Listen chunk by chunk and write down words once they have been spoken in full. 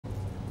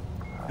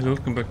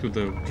Welcome back to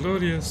the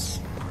glorious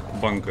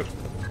bunker.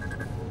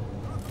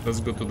 Let's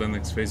go to the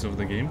next phase of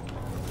the game.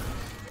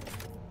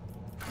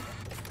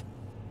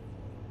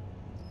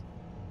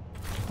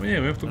 Oh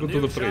yeah, we have to go to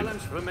the parade.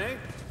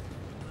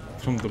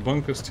 From the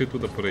bunker straight to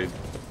the parade.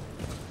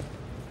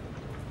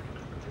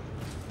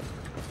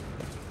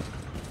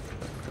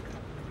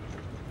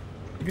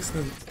 I guess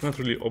that's not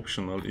really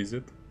optional, is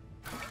it?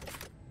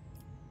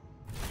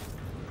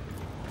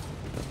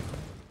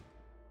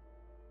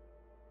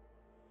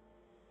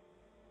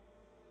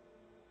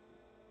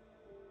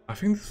 I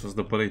think this was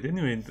the parade.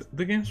 Anyway,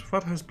 the game so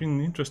far has been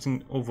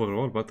interesting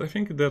overall, but I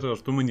think there are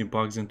too many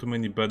bugs and too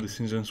many bad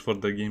decisions for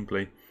the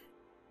gameplay.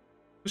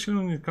 Especially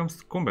when it comes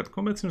to combat.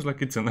 Combat seems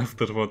like it's an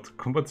afterthought.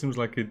 Combat seems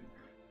like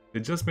they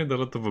just made a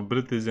lot of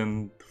abilities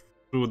and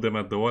threw them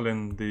at the wall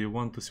and they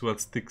want to see what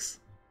sticks.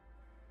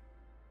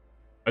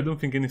 I don't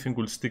think anything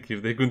will stick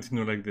if they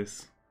continue like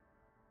this.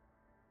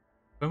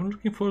 I'm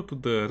looking forward to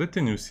the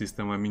retinue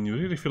system. I mean, you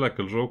really feel like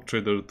a rogue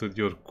trader to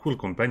your cool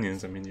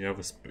companions. I mean,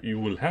 you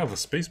will have a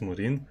space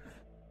marine,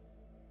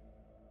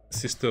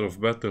 sister of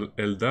battle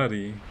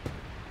Eldari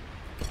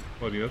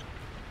warrior.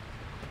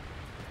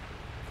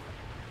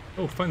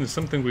 Oh, finally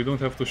something we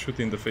don't have to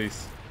shoot in the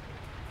face.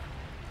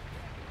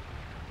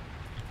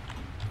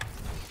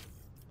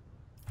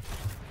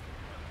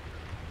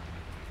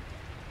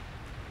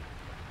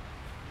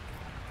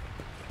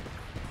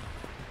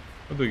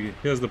 What do we get?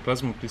 He has the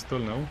plasma pistol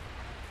now.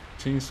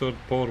 Chainsaw,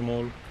 power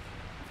maul.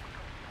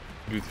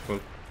 Beautiful.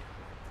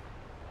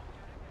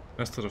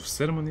 Master of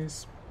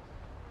ceremonies.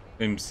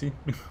 MC.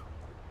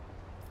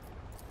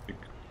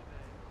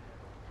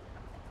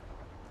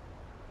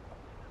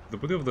 The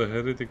body of the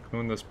heretic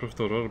known as Prophet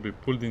Aurora will be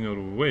pulled in your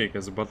wake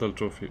as a battle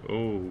trophy.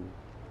 Oh.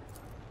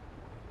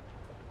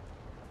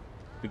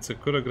 It's a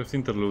choreographed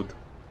interlude.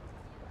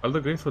 All the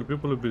grateful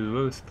people will be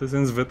loyal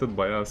citizens vetted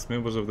by us,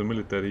 members of the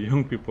military,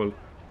 young people,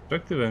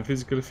 attractive and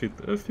physically fit,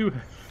 a few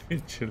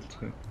healthy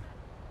children.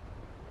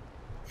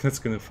 That's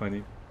kinda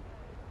funny.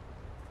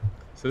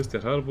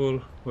 Celestial Harbor,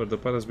 where the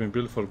palace has been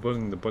built for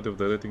burning the body of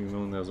the heretic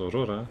known as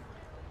Aurora,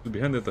 will be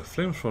handed a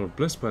flamethrower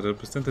blessed by the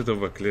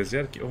representative of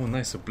Ecclesiarchy. Oh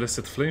nice, a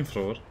blessed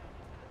flamethrower.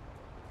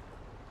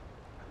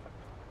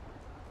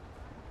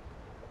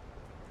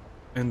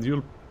 And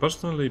you'll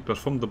personally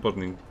perform the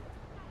burning.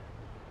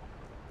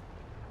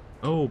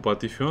 Oh,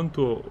 but if you want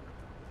to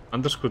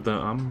underscore the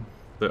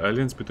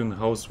alliance between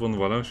House von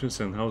Valancius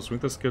and House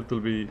Winterscale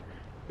will be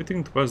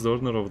waiting to pass the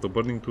honor of the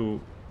burning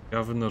to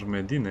Governor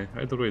Medine.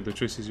 Either way, the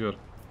choice is yours.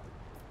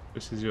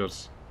 Choice is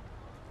yours.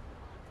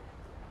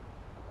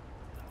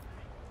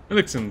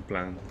 Election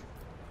plan.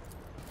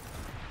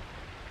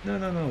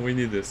 No, we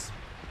need this.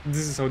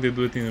 This is how they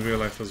do it in real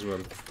life as well.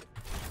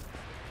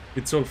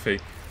 It's all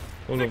fake.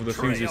 All of the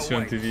things you see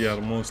on TV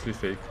are mostly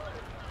fake.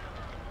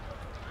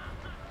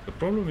 The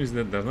problem is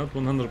that they're not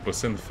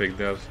 100% fake,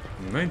 they are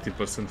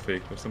 90%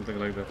 fake or something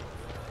like that.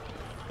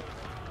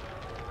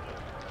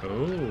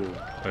 Oh,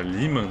 a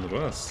Lehman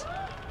Russ.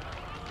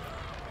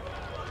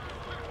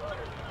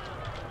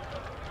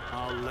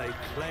 I'll lay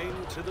claim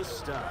to the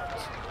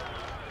stars.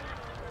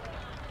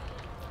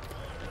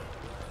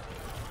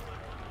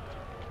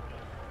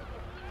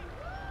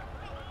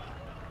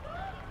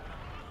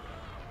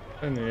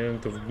 An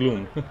element of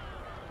gloom.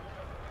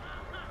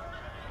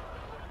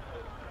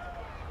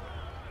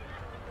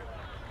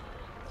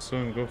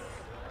 Showing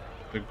off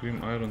the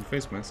grim iron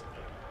face mask.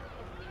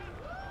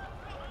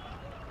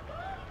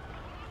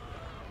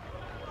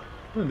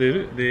 Oh,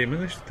 they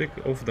managed to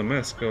take off the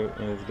mask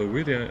of the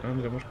weary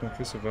and more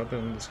confused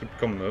other nondescript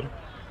commoner.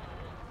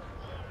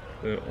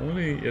 The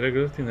only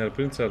irregularity in her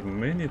appearance are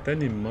many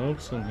tiny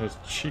marks on her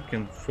cheek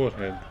and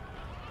forehead.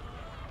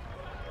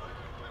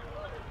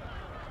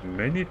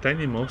 Many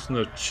tiny marks on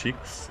her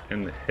cheeks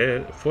and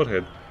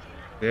forehead.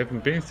 They have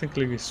been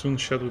painstakingly soon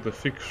shot with a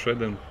thick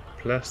shred and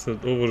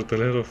plastered over with a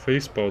layer of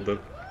face powder.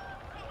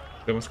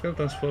 The mascara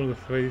transformed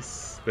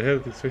the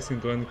head is face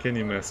into an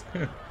uncanny mask.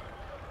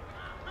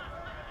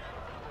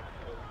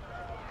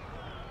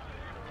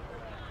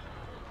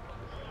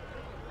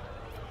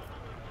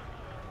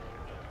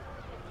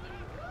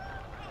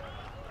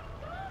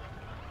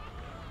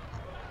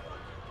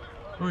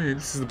 Oh yeah,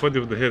 this is the body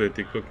of the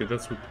heretic. Okay,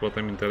 that's what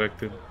I'm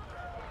interacting.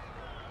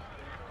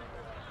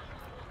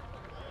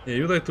 Yeah,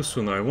 you died too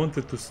soon. I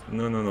wanted to...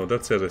 No,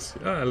 that's heresy.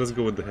 Ah, let's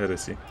go with the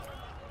heresy.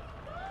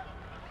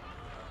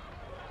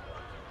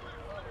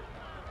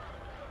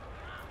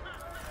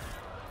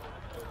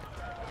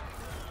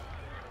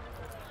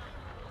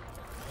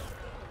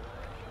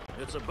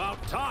 It's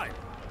about time.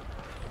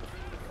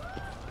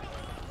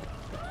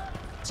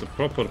 It's a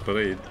proper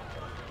parade.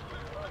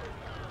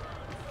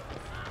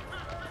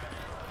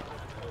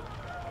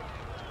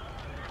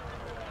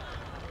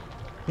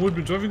 We'll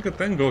be driving a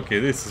tank? Okay,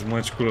 this is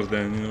much cooler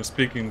than, you know,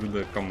 speaking with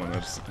the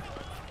commoners.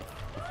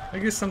 I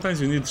guess sometimes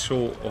you need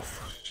show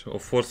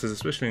of forces,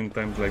 especially in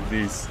times like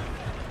these.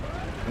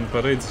 And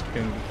parades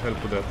can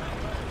help with that.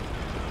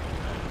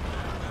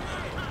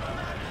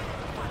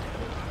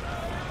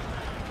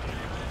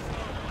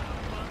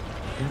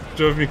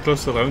 Drove me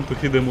closer around to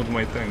hit them with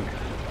my tank.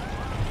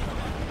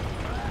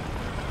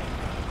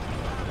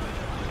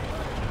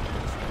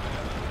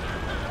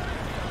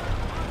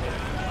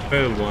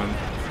 Pale one.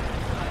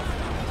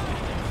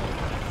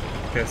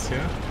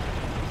 Cassia.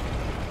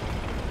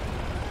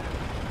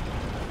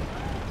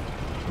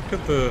 Look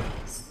at the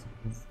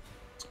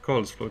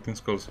skulls, floating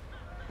skulls.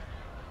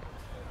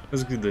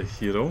 Let's get the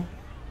hero.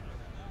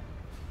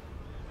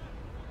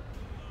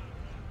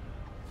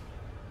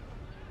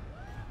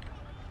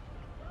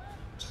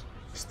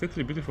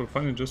 Stately, beautiful,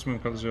 fine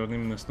adjustment calls your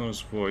name in a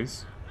Snor's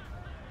voice.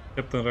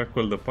 Captain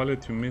Rackwell, the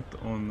pilot you meet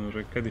on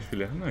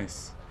Recadiphilia.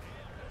 Nice.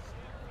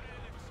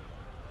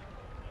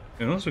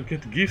 And also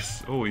get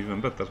gifts. Oh,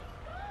 even better.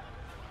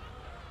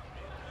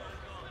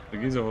 The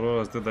gaze of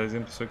Aurora's dead eyes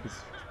empty sockets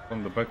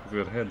on the back of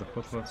your head. The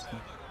hot rods.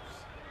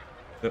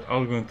 They're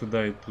all going to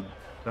die. To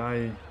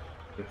die.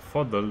 The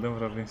fodder, never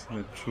having seen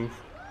the truth.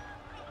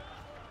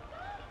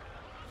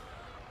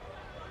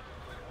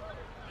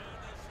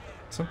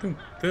 Something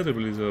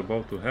terrible is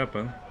about to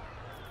happen.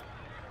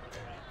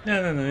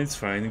 No, it's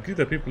fine. Greet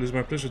the people. It's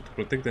my pleasure to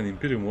protect an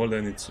Imperium world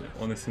and its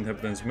honest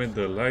inhabitants. May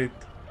the light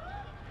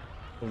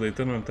of the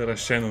eternal Terra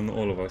shine on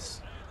all of us.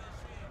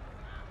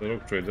 The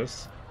rogue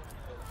traders.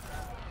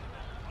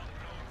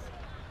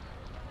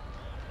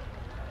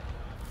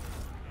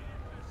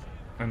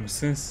 I'm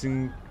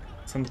sensing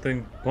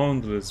something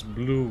ponderous,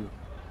 blue,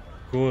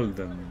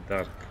 golden,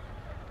 dark.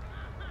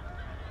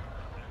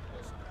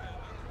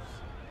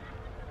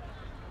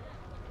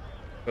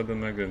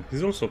 Sudden migrant.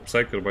 He's also a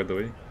psyker, by the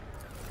way.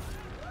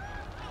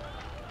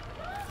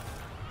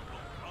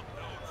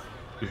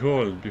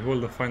 Behold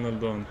the final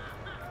dawn.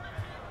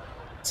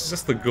 It's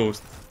just a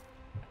ghost.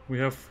 We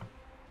have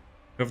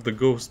the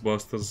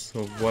Ghostbusters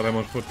of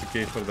Warhammer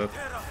 40k for that.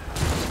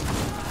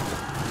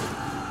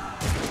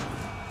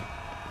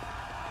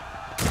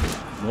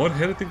 More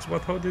heretics,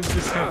 but how did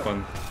this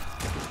happen?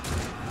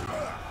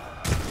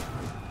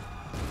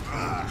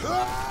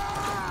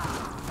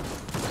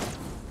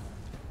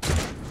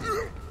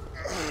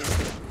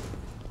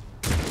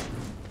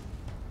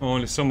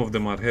 Only some of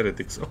them are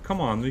heretics. Oh, come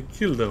on, we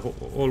killed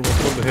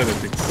almost all the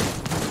heretics.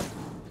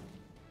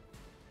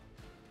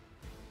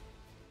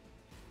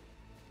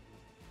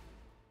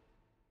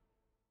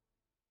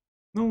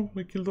 No,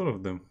 we killed all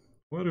of them.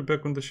 Why are we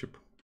back on the ship?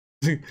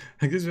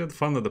 I guess we had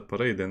fun at the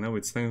parade and now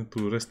it's time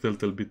to rest a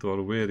little bit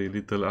our weary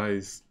little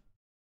eyes.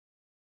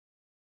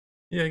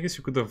 Yeah, I guess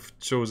you could have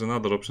chosen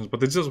other options,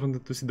 but I just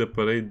wanted to see the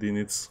parade in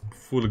its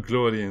full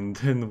glory and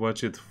then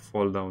watch it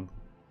fall down.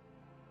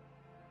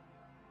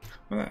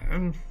 Well,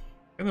 I'm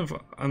kind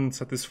of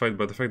unsatisfied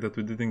by the fact that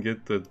we didn't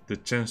get the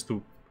chance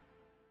to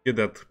get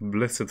that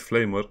blessed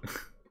flamer.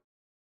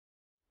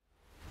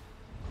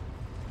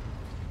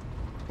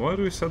 Why are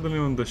we suddenly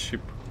on the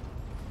ship?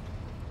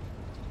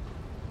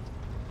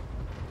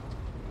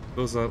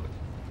 Those are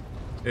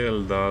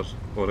Eldar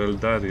or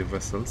Eldari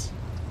vessels.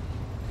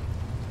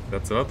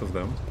 That's a lot of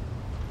them.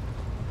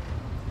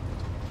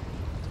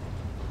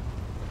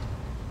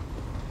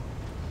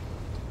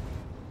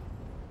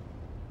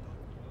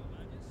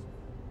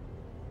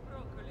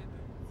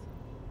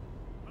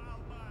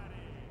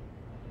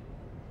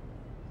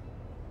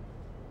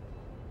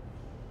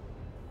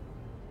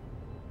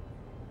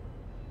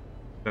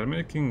 They're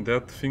making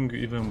that thing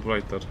even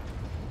brighter.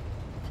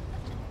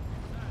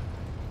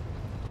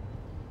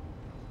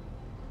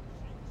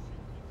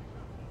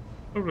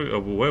 Probably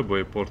a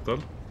webway portal.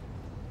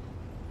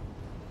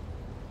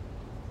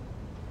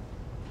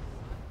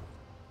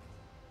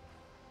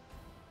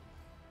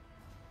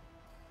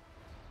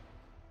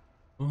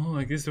 Oh,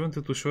 I guess they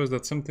wanted to show us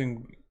that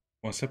something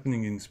was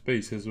happening in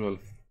space as well.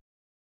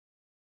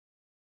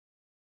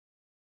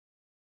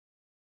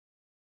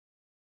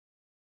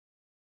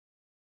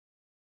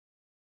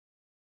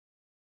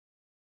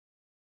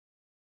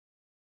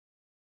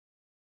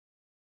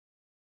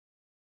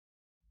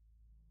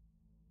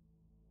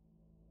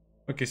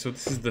 Okay, so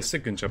this is the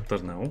second chapter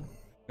now,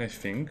 I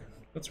think.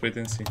 Let's wait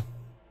and see.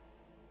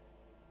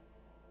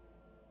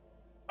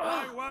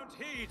 I won't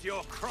heed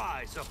your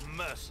cries of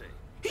mercy.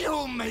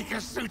 You'll make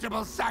a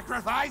suitable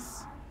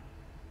sacrifice?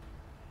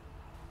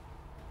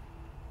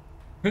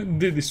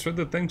 They destroyed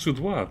the tanks with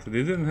what?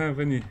 They didn't have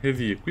any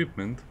heavy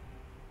equipment.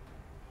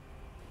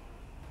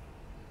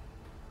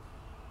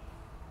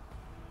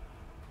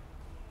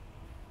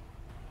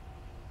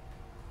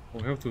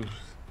 We have to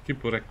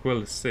keep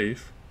Rackwell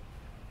safe.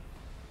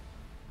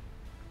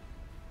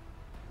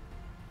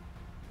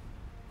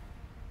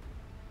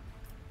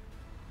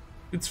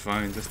 It's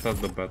fine, just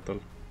start the battle.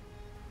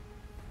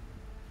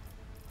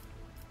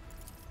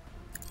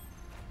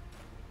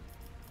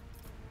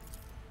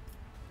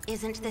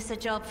 Isn't this a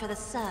job for the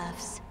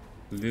serfs?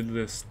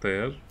 Lidless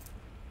stare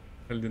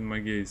held in my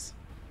gaze.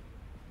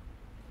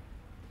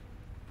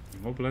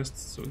 Mobilized,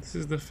 so this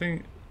is the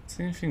thing,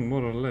 same thing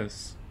more or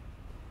less.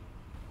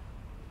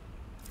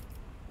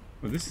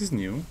 But this is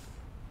new.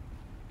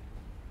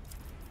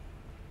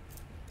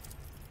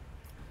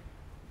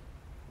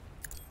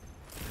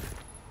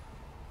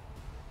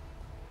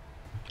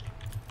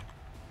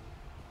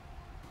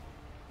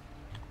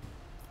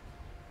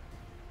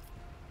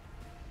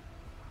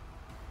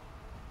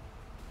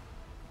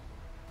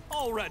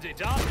 Already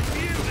done.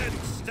 You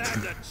didn't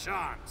stand a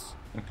chance.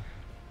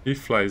 He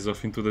flies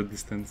off into the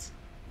distance.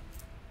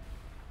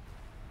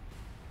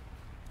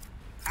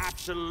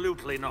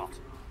 Absolutely not.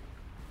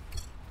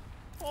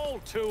 All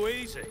too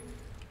easy.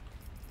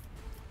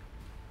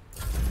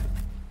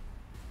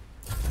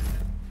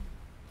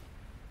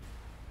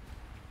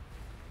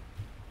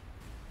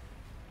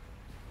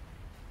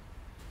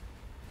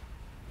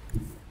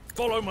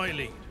 Follow my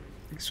lead.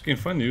 I guess you can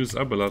finally use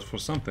Abelard for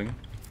something.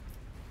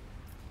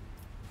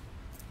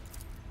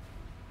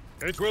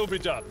 It will be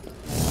done.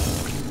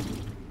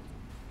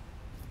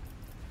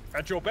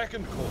 At your beck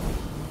and call.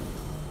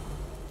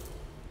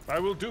 I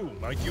will do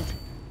my duty.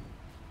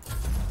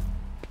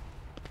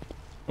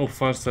 Oh,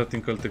 far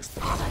starting cultists.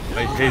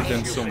 I hate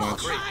them so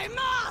much.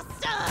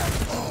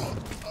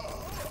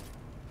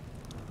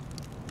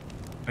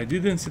 I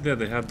didn't see that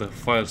they had the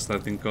fire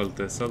starting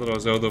cultists,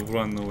 otherwise I would have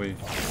run away.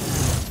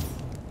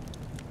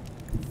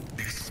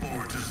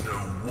 Explorers know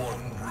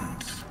one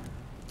route.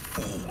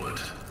 Forward.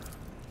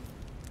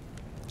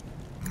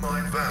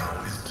 My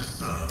vow is to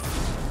serve.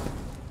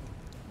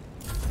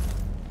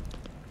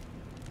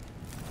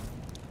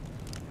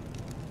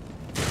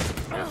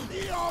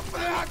 Your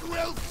blood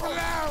will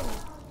flow!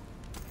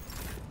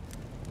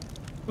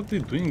 What are they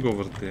doing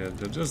over there?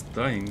 They're just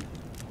dying.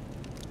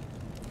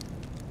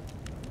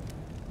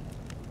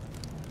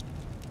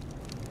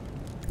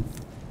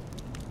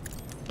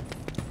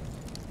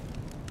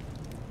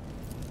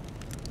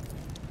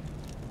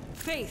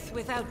 Faith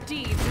without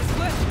deeds is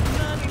worth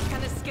none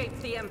can escape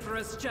the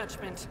Emperor's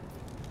judgment.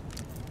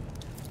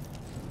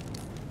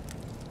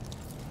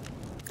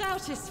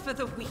 Doubt is for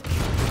the weak.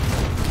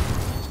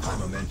 High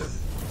momentum.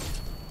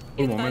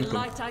 Full In thy momentum.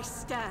 light I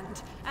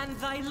stand, and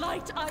thy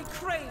light I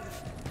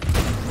crave.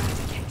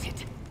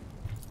 Eradicate it.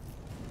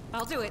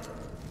 I'll do it.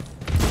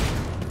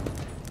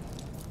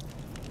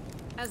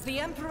 As the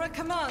Emperor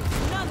commands,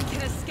 none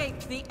can escape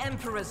the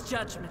Emperor's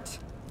judgment.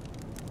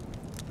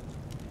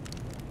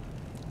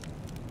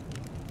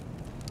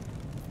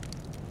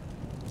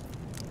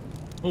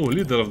 Oh,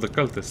 leader of the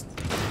cultist.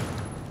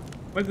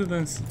 Why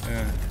didn't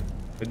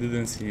I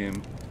didn't see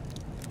him?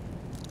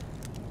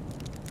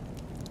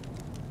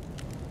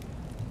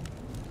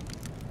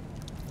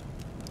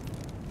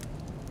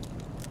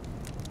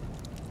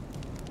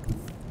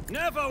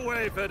 Never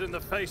wavered in the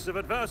face of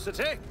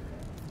adversity.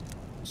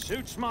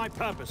 Suits my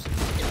purposes.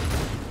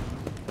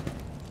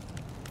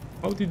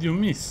 How did you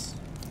miss?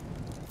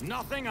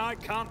 Nothing I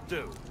can't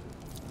do.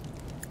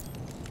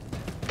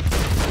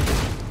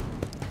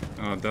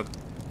 Oh,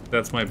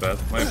 that's my bad.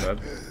 My bad.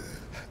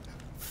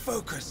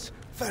 Focus,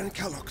 Van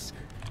Kellogg's.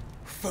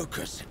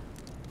 Focus.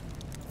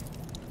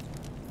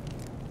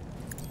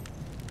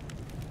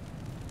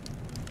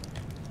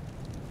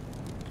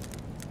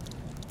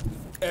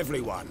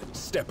 Everyone,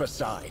 step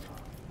aside.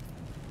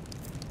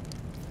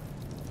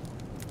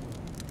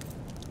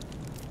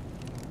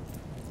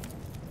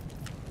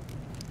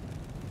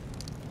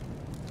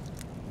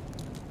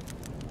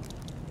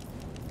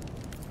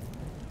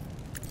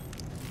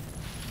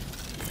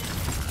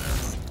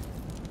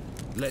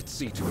 Let's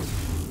see to it.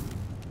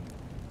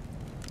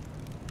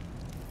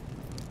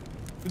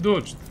 You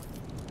dodged.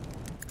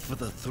 For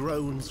the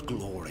throne's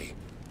glory.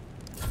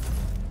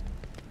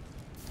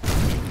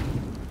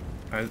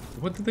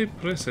 What did I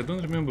press? I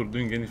don't remember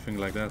doing anything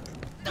like that.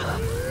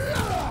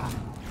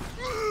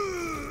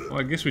 Oh,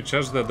 I guess we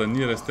charged at the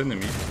nearest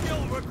enemy.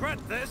 You'll regret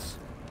this.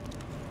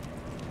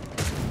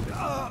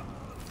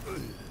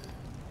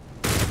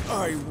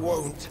 I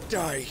won't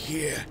die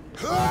here.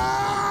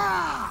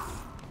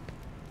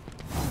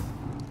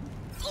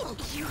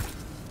 You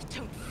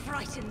don't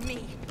frighten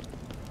me.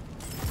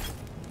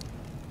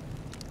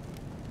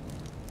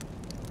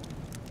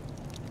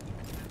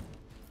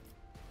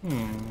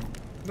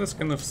 That's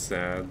kind of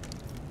sad.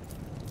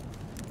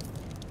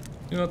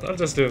 You know what, I'll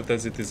just leave it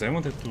as it is. I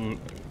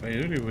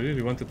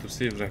really wanted to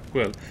save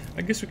Raquel.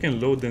 I guess we can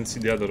load and see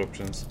the other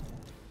options.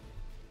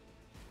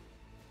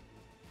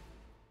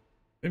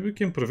 Maybe we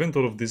can prevent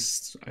all of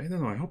this. I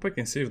don't know, I hope I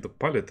can save the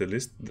pilot at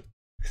least.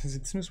 Because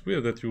it seems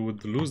weird that you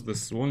would lose the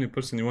only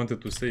person you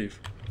wanted to save.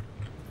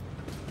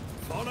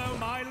 Follow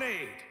my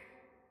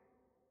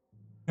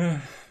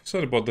lead.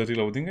 Sorry about the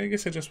reloading. I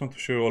guess I just want to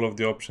show you all of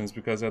the options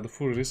because at the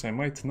full release I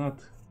might not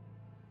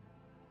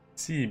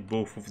see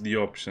both of the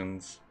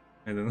options.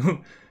 I don't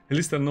know. At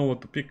least I know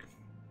what to pick.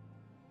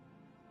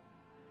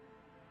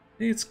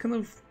 It's kind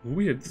of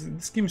weird.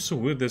 This game is so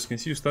weird. As you can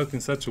see, you start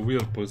in such a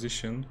weird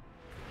position.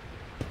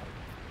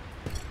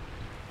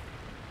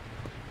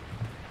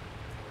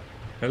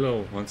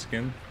 Hello, once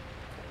again.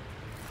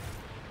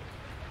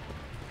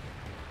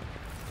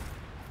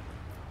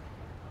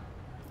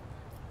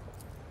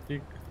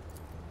 Pick.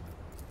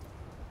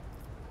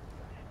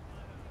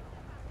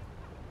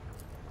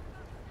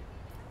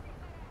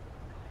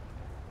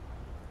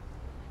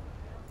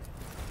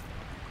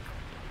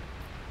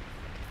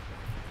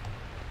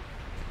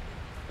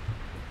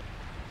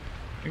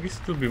 I guess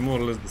it will be more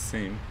or less the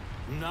same.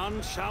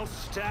 None shall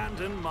stand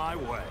in my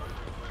way.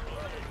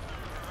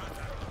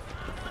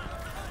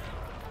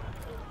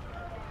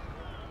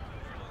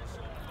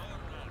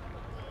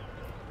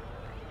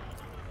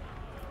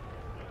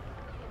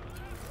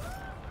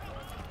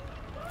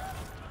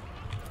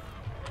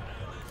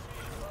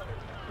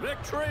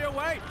 Victory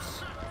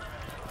awaits!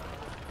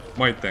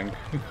 My tank.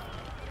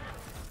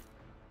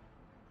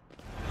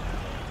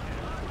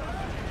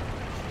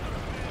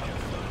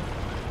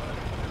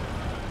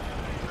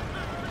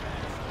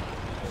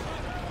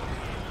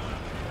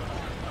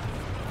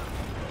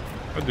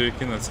 How do you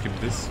cannot skip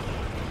this?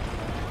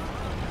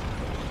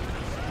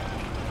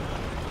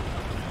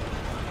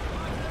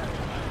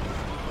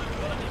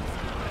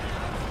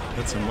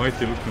 That's a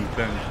mighty looking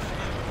tank.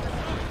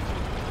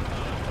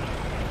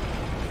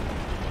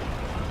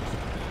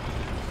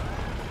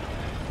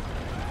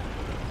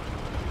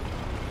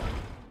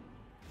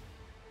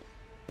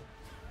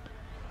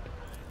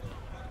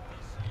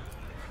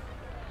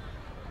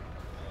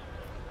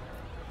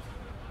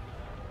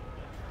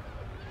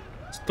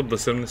 Stop the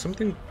ceremony.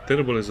 Something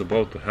terrible is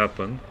about to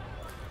happen.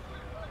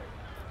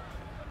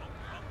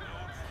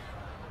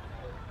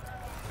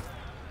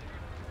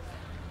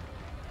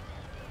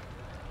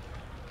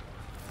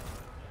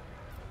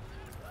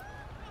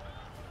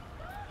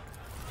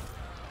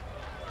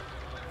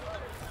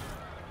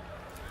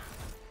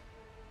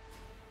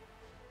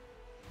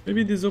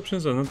 Maybe these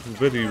options are not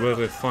very well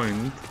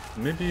refined.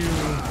 Maybe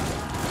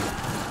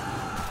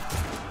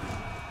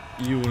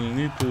you will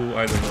need to,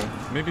 I don't know,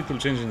 maybe it will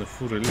change in the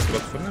full release,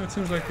 but for now it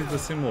seems like it's the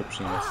same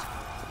options.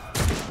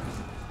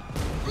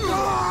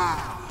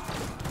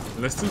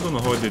 And I still don't know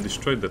how they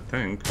destroyed the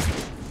tank.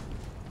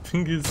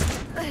 Thing is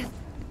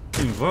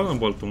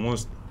invulnerable to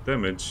most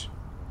damage,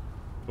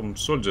 from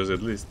soldiers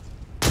at least.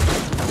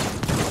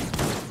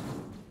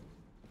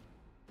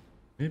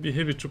 Maybe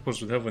heavy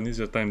troopers would have an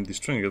easier time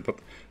destroying it, but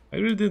I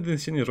really didn't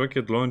see any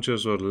rocket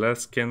launchers or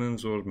last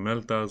cannons or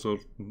meltas or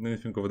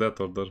anything of that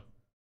order.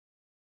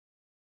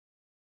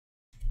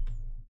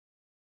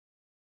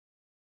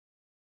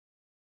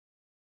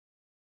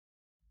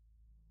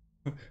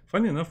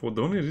 Funny enough,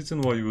 the only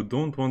reason why you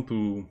don't want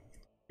to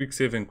quick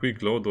save and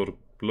quick load or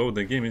load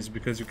the game is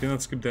because you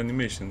cannot skip the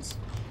animations.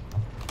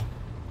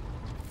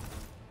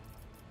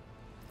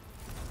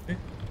 Okay.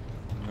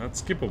 Not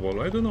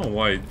skippable. I don't know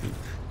why.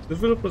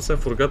 Developers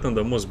have forgotten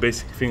the most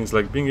basic things,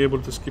 like being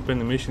able to skip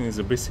animation is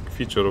a basic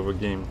feature of a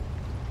game.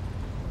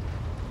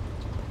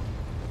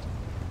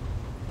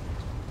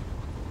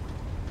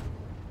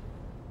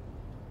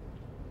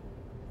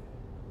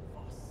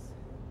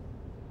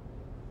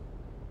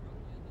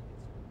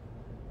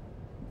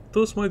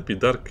 Those might be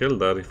Dark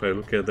Eldar if I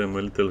look at them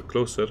a little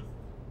closer.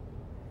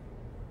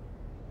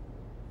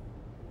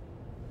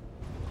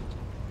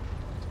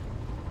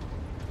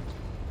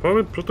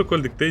 Probably protocol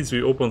dictates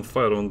we open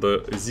fire on the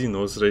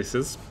Xenos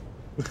races.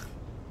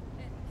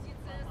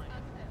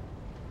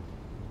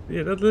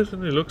 Yeah, that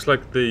definitely looks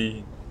like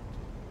they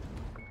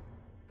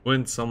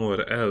went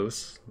somewhere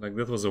else, like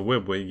that was a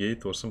webway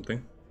gate or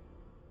something.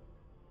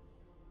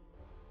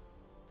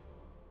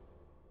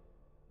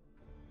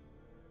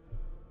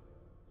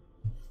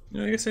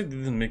 Yeah, I guess I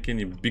didn't make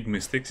any big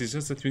mistakes, it's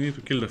just that you need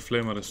to kill the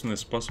flamer as soon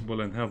as possible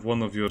and have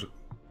one of your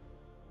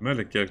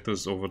melee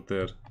characters over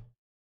there.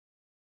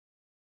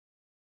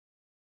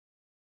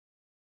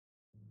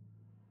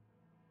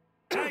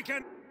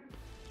 Taken!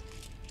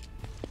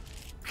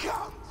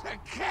 Come to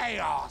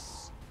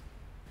chaos!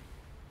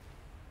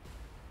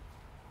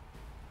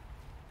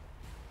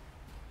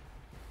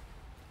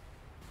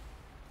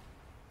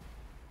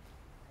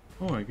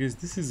 Oh, I guess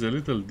this is a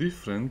little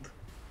different.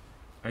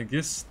 I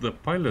guess the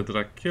pilot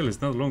Raquel is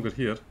no longer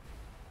here.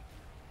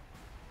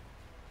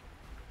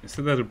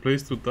 Instead I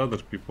replaced with other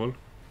people.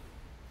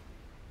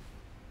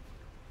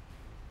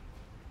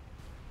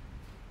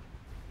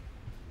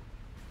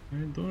 I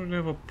don't really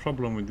have a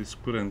problem with this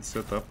current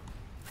setup.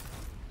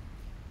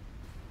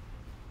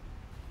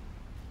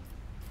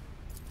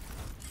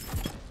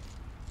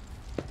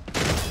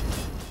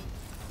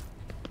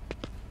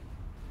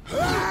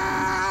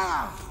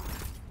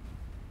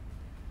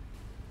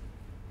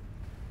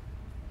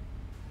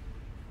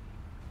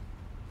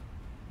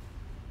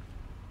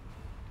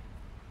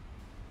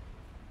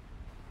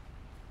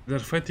 They're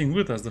fighting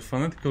with us. The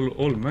fanatical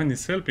old man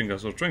is helping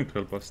us or trying to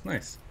help us.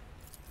 Nice.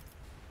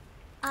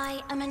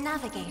 I am a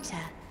navigator,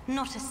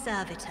 not a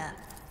servitor.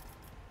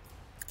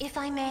 If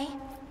I may?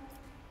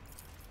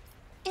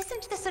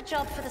 Isn't this a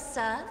job for the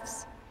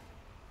serfs?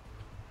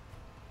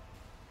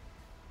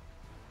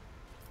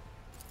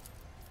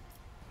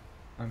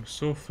 I'm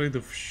so afraid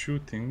of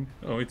shooting.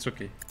 Oh, it's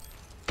okay.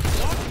 Not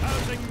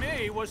housing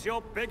me was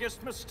your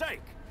biggest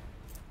mistake.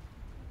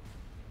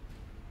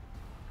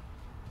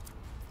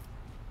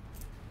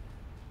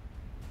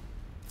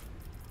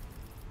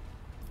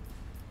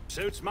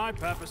 Suits my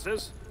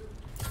purposes.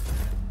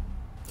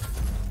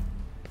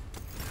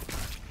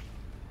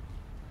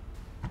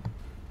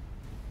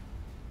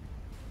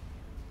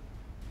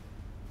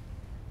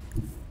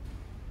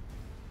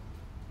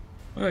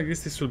 Well, I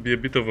guess this will be a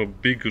bit of a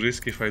big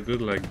risk if I do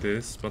it like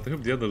this, but I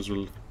hope the others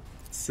will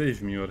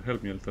save me or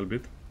help me a little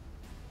bit.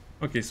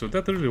 Okay, so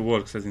that really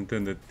works as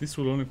intended. This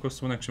will only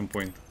cost 1 action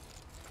point.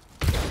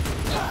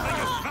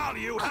 Biggest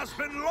value has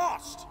been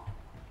lost.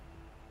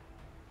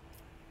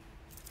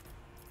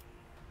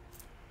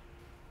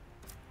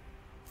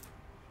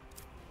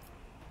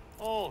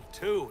 All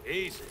too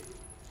easy.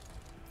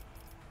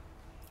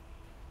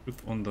 Shoot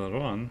on the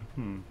run.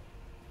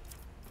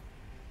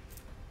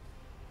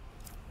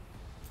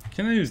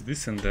 Can I use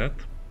this and that?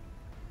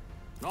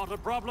 Not a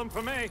problem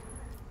for me.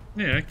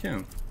 Yeah, I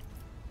can.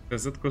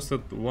 Because that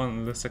costed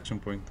one less action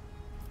point.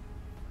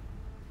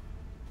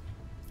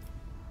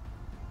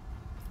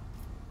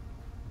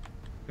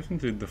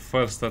 Definitely the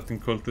fire starting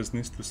cultist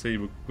needs to say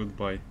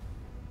goodbye.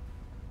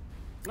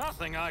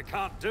 Nothing I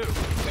can't do.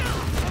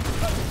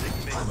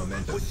 Opposing me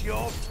Momentum. was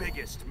your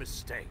biggest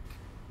mistake.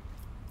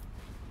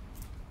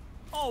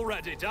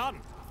 Already done.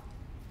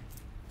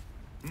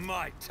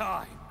 My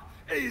time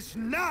is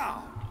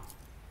now.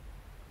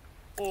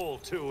 All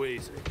too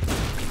easy.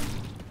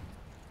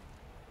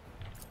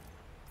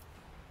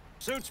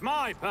 Suits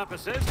my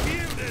purposes.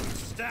 You didn't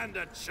stand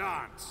a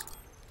chance.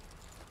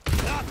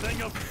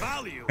 Nothing of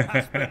value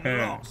has been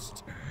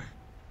lost.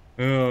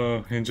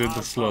 Oh, enjoyed the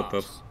I'll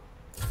slaughter. pass.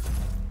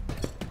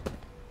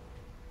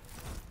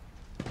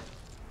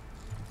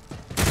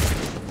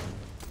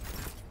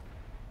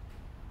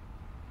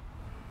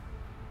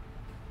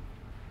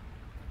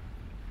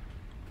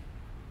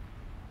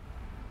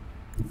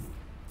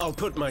 I'll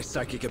put my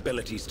psychic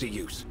abilities to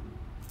use.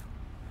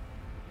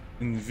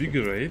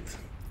 Invigorate.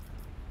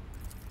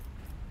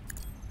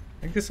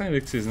 I guess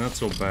Ilex is not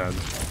so bad.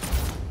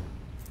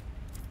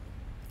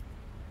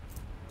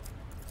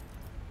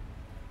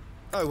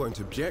 I won't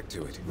object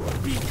to it.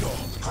 Be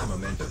gone. High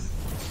momentum.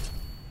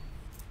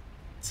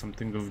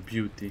 Something of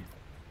beauty.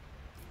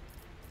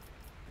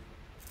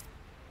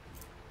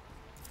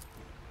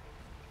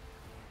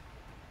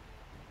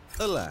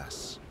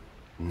 Alas,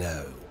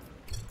 no.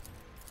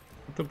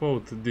 What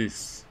about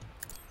this?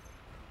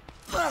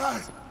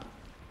 I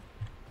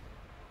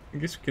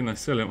guess you cannot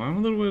sell him. I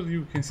wonder where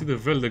you can see the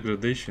Vel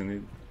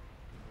degradation.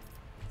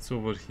 It's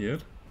over here.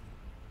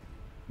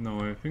 No,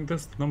 I think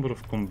that's the number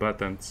of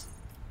combatants.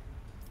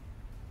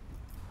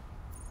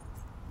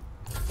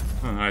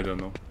 I don't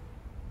know.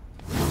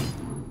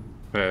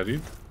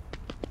 Parried.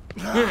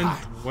 And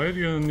why are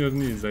you on your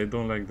knees? I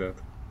don't like that.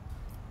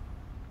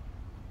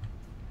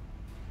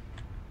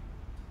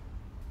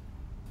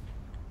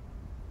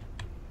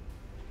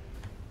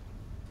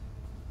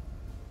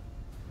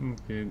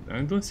 Okay,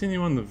 I don't see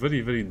anyone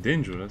very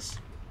dangerous.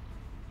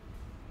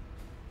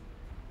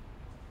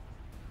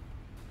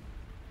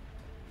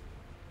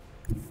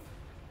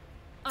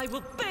 I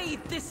will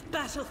bathe this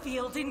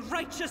battlefield in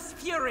righteous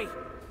fury.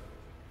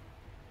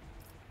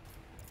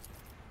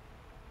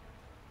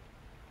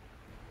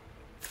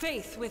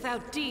 Faith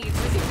without deeds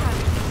is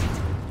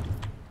eradicated.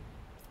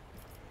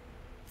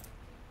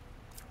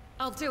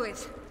 I'll do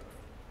it.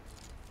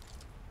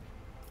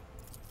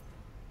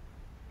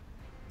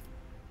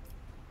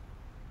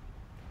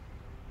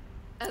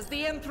 As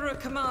the Emperor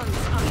commands,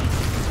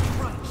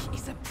 Reich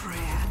is a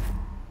prayer.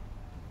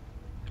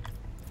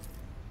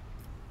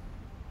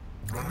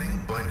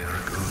 Running binary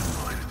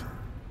code line.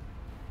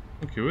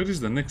 Okay, where is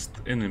the next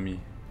enemy?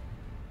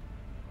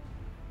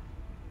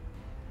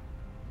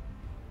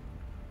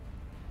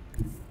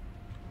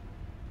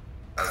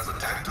 As the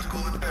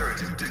tactical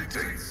imperative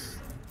dictates.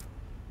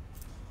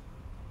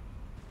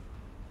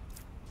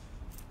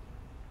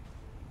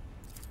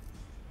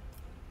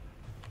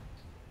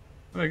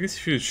 Well, I guess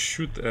if you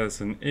shoot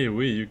as an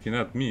AoE, you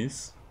cannot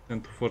miss.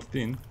 10 to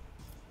 14.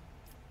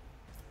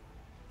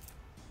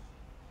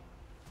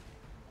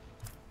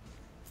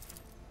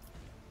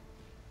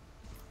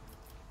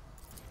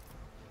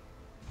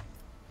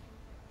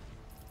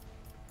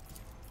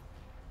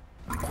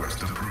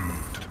 Request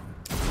approved.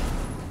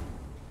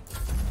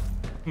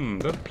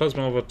 That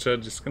plasma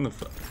overcharge is kind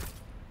of...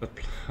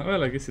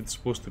 well, I guess it's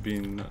supposed to be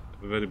in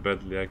very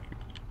badly accurate.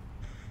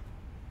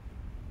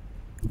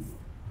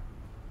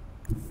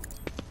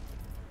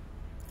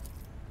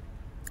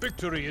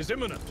 Victory is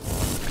imminent.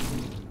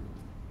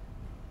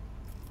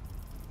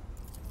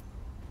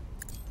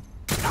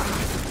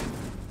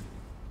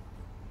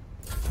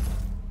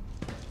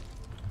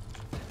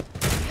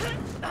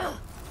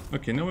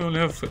 Okay, now we only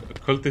have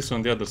cultists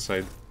on the other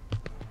side.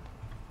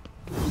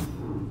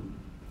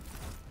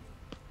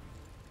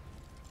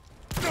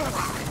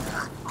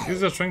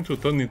 These are trying to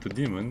turn into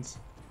demons.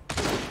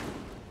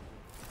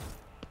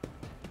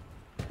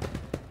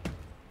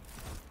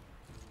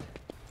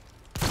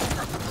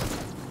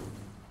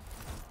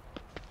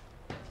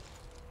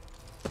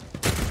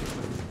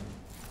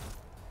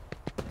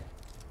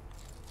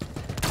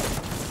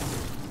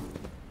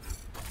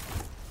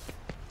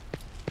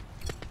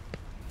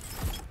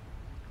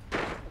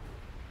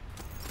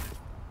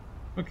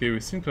 Okay, we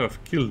seem to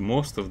have killed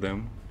most of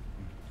them.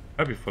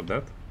 Happy for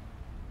that.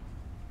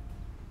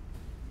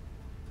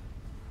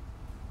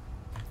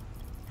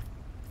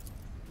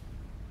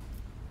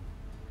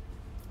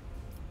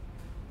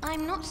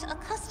 I'm not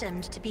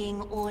accustomed to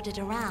being ordered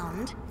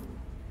around.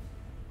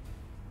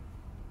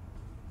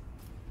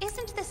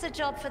 Isn't this a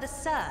job for the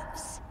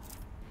serfs?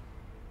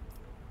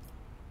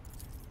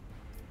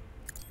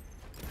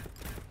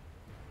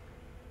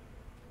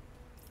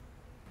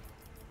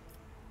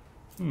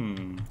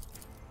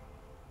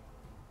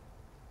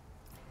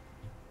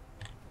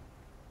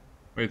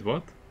 Wait,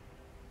 what?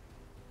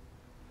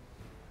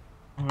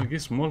 Oh, I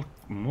guess more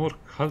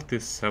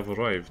cultists have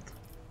arrived.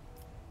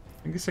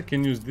 I guess I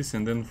can use this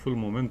and then full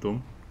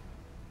momentum.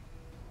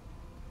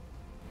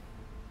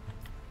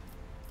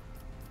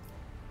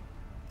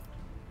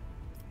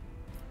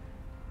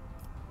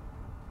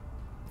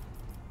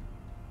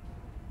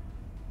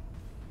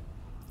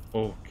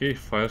 Okay,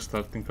 fire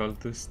starting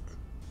cultist.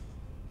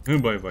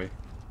 Bye bye.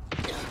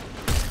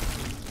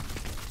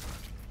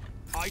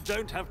 I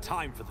don't have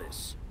time for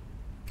this.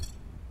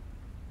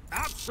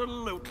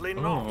 Absolutely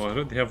Oh, not. I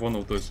already have one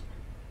of those.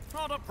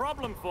 Not a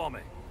problem for me.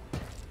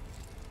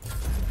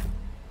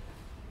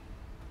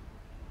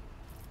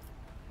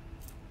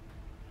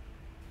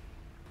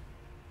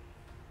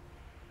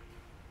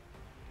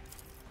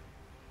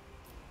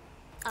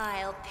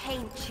 I'll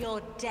paint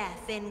your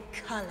death in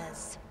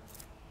colors.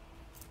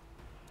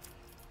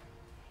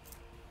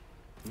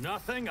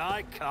 Nothing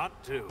I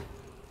can't do.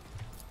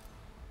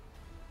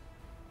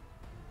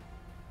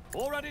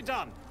 Already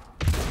done.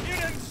 You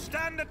didn't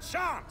stand a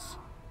chance.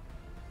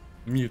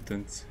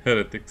 Mutants,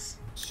 heretics.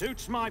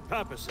 Suits my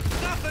purposes.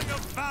 Nothing of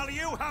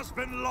value has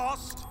been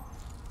lost.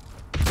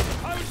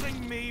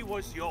 Opposing me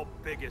was your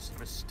biggest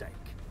mistake.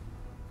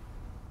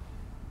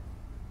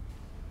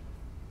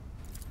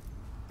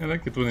 I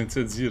like it when it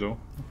said 0.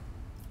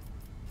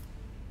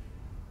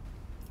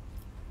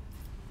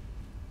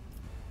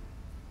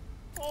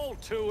 All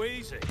too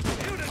easy.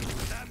 You didn't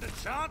stand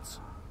a chance.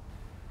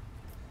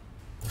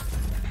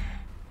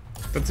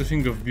 That's a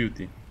thing of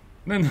beauty.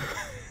 No.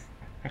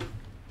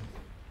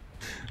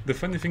 The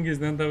funny thing is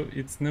that now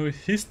it's now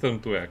his turn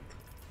to act.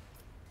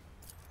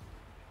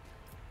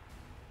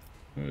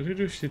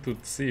 Really shit to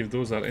see if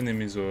those are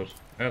enemies or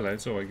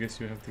allies, so I guess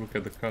you have to look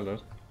at the color.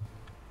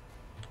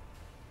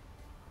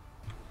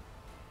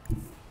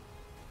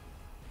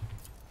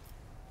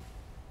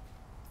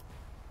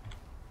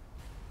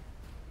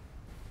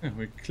 Yeah,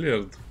 we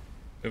cleared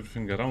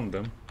everything around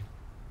them.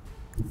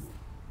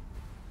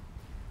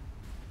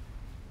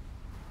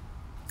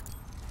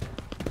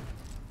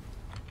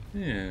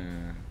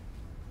 Yeah.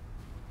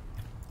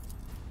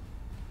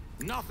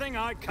 Nothing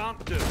I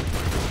can't do.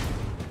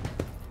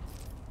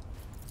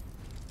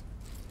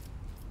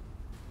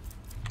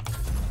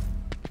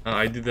 Ah,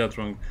 I did that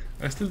wrong.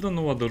 I still don't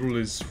know what the rule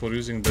is for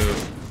using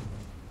the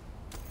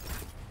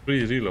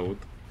free reload.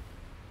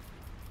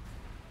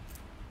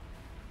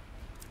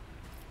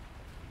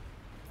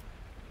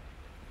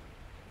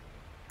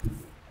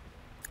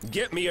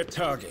 Get me a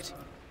target.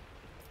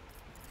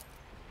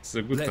 It's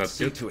a good Let's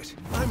see target. to it.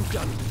 I'm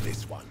done with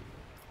this one.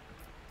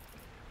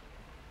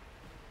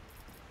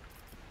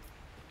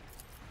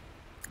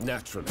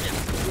 Naturally,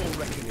 your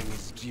reckoning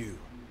is due.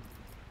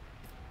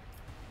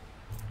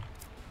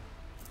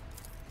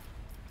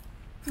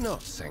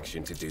 Not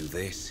sanctioned to do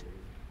this.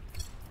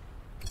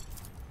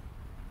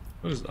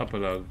 What is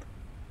Appellard?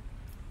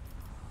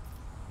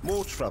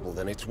 More trouble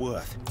than it's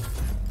worth.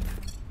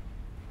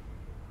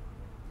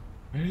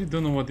 I really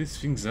don't know what these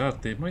things are.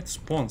 They might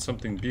spawn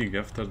something big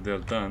after they're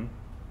done.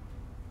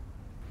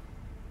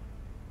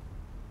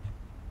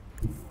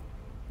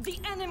 The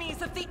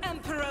enemies of the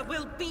Emperor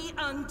will be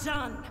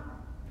undone.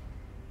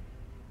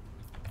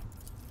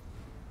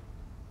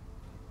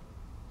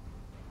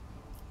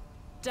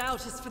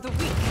 Doubt is for the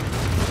weak.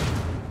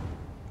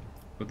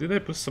 But did I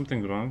press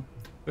something wrong?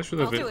 I should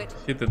have I'll do it.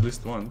 hit at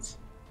least once.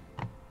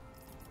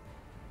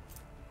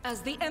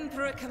 As the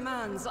Emperor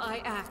commands, I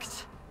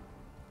act.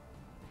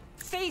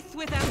 Faith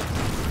without...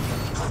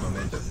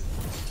 Momentum.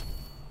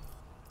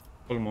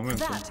 Full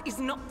momentum. That is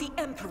not the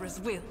Emperor's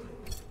will.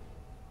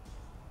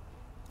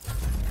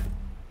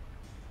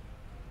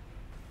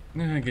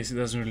 Yeah, I guess it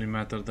doesn't really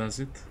matter, does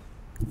it?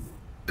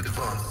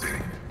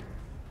 Advancing.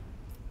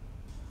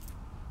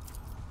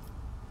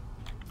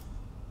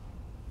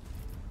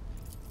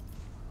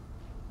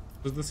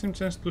 There's the same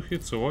chance to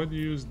hit, so why do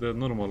you use the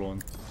normal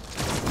one?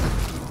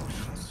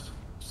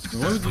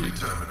 Successfully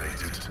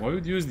terminated. Why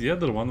would you use the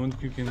other one when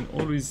you can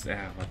always...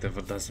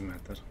 whatever, doesn't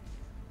matter.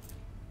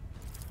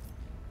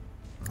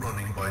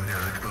 Running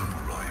binaric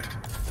override.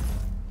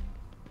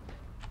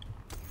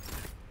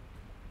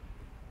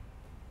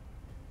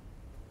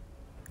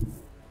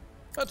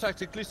 A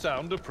tactically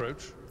sound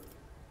approach.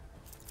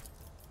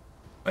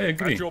 I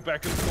agree. At your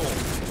beck and call.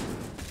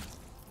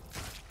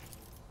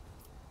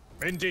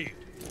 Indeed.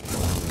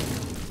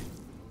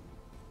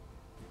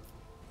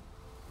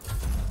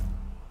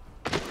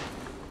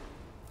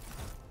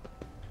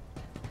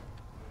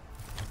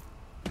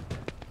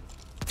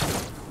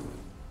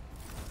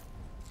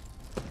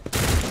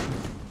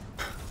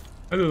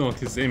 I don't know what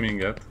he's aiming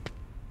at.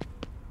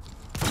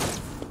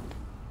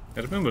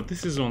 And remember,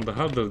 this is on the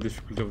harder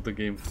difficulty of the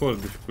game, core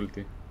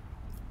difficulty.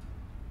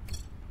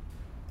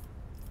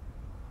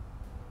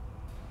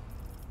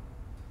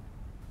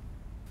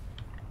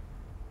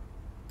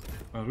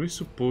 Are we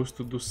supposed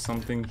to do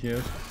something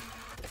here?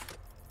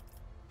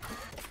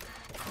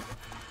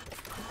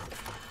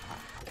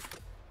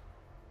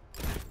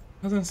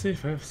 Doesn't say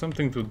if I have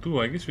something to do.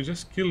 I guess we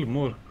just kill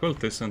more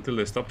cultists until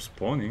they stop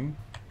spawning.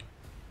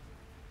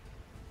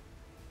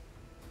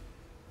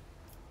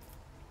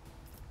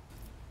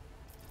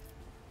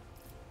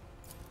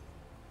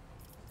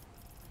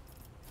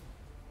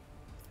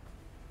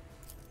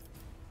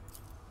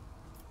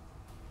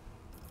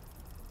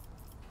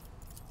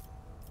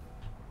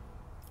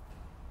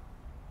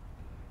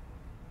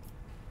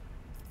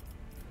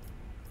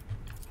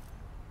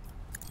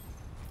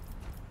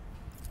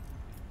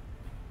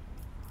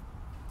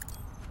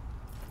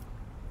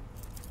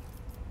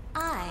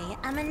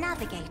 am a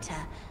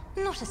navigator,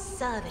 not a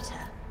servitor.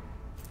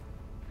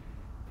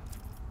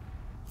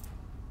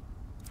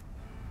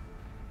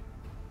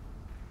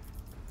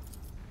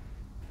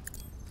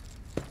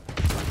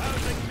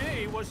 Opposing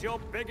me was your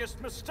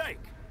biggest mistake.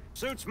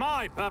 Suits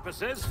my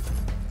purposes.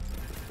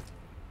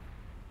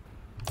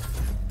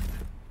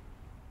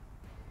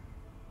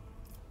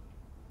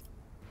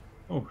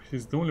 Oh,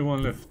 he's the only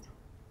one left.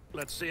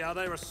 Let's see how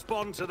they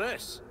respond to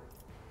this.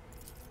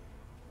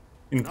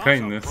 In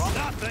kindness.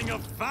 Nothing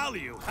of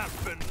value has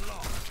been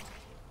lost.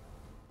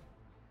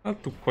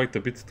 That took quite a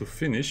bit to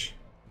finish.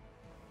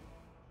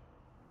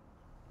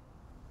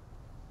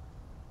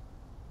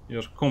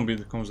 Your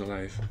combi comes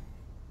alive.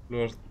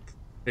 Lord,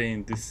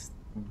 pain this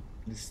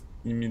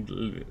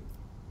immediately.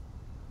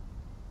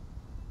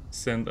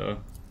 Send a.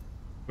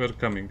 We're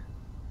coming.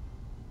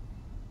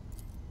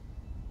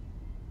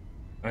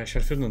 I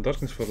shall fear no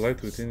darkness for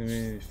light within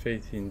me,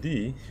 faith in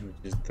thee,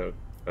 which is the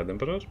Bad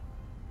Emperor.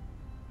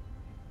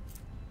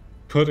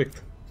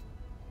 Correct.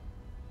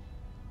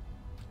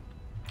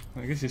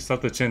 I guess he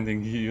started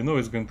chanting. You know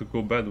it's going to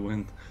go bad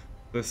when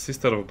the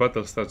Sister of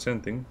Battle starts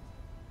chanting.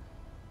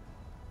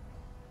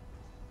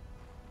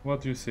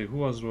 What do you say? Who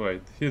was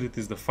right? Here it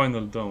is, the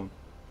final dawn.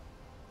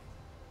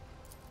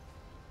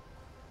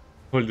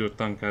 Hold your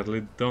tongue,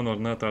 Carly. Down or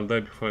not, I'll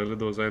die before I let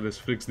those eyeless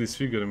freaks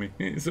disfigure me.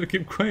 So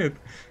keep quiet.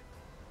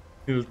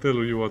 He'll tell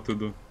you what to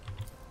do.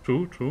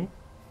 True, true.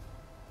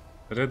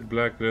 Red,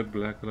 black,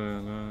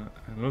 and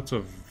lots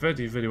of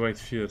very, very white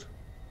fear.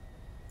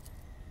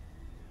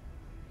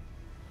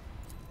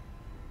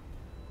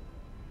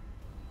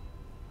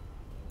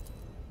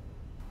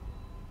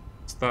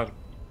 Star.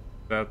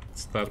 That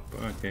star.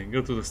 Okay,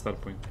 go to the star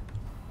point.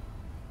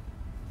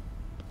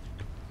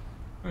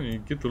 Oh, you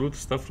get to loot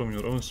stuff from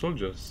your own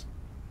soldiers.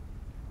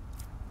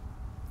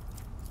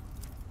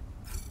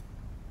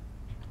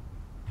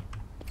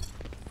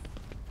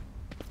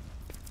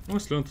 I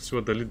mostly want to see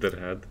what the leader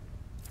had.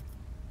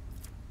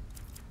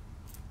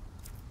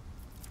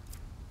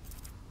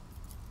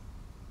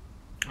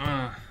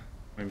 Ah,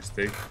 my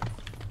mistake.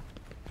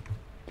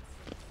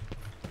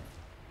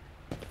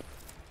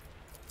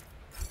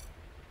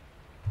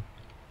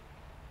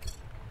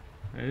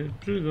 I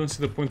really don't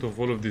see the point of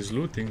all of this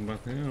looting, but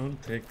I'll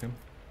take them.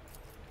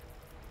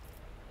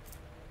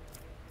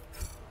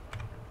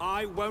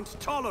 I won't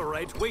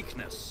tolerate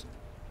weakness.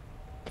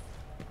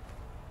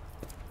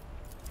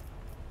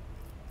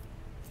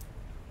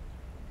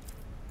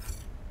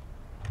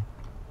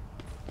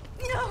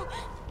 No!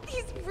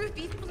 These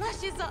ruby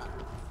flashes are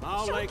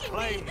I'll lay choking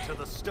claim me. to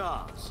the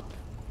stars.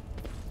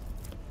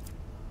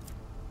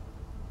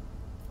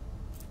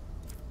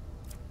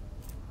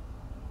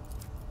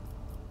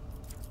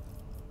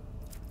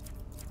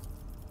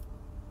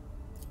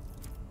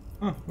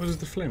 Ah, where is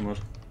the flamer?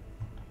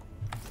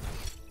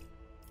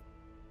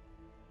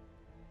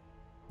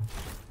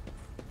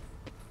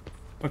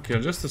 Okay,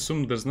 I'll just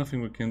assume there's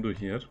nothing we can do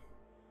here.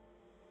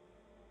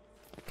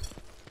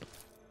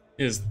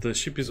 Yes, the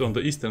ship is on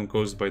the eastern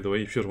coast, by the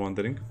way, if you're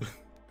wondering.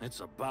 It's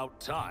about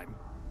time.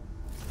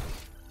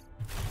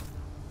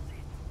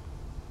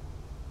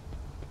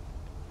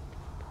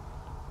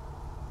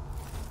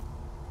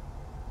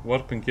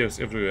 Warping chaos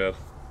everywhere.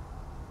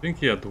 I think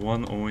he had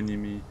one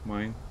enemy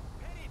mine.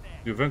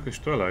 You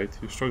vanquished Twilight,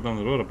 you struck down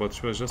Aurora, but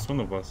she was just one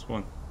of us,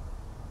 one.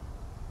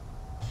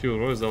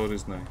 Heroes hour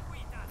is 9.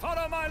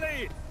 Follow my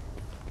lead!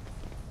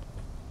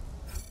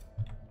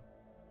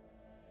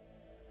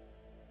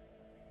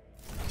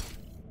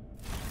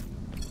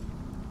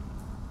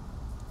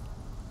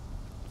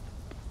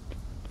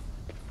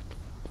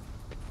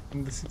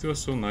 And the city was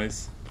so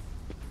nice.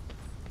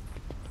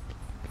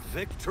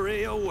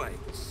 Victory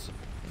awaits.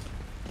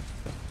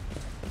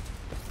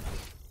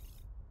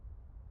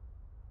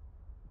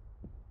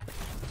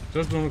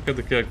 Just don't look at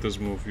the characters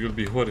move, you'll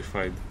be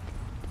horrified.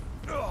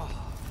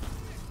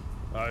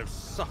 I've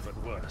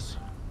suffered worse.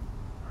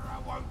 I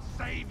won't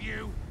save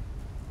you.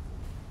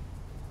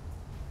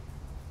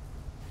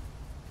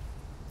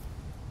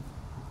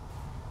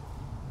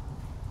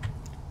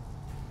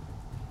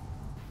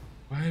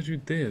 Why are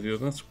you there? You're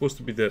not supposed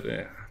to be there.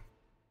 Okay,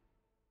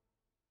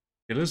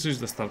 let's use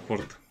the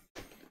starport.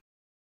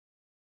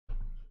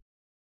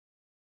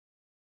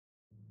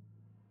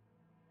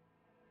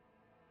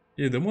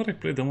 Yeah, the more I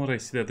play, the more I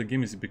see that the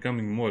game is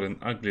becoming more and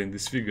ugly and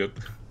disfigured.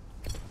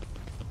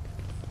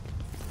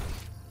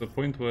 The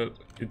point where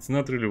it's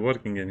not really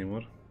working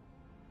anymore.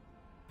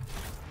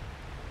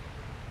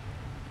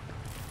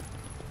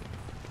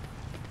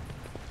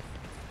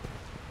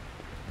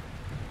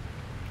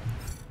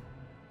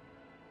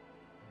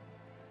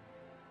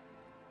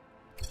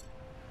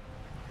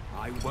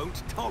 I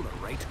won't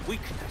tolerate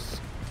weakness.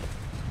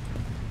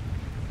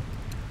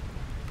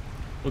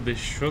 Oh, they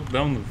shot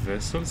down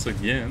vessels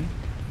again?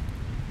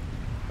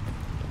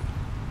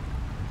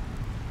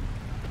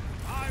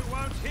 I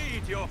won't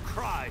heed your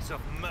cries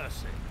of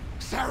mercy.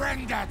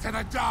 Surrender to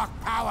the dark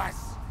powers.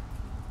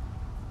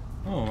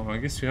 Oh, I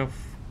guess you have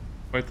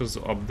fighters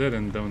up there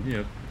and down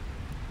here.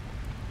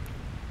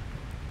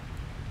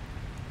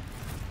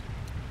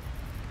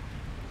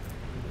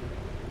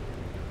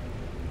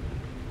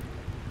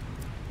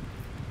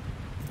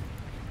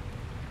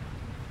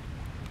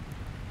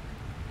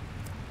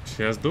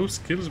 She has those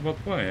skills, but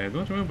why? I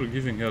don't remember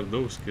giving her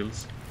those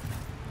skills.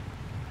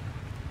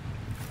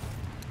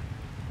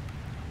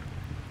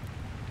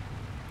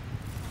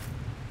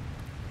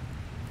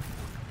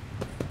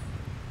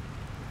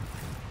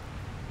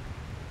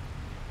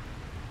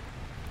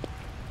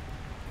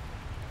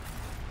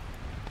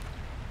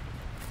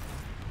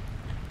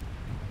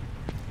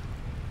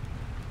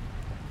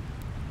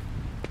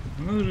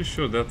 I'm not really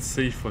sure that's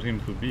safe for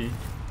him to be.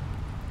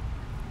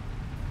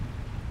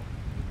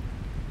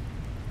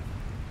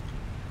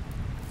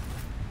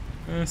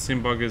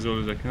 Same bug as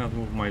always, I cannot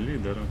move my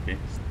leader. Okay,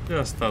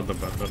 just start the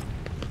battle.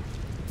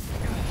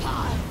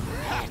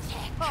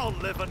 I'll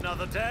live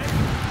another day.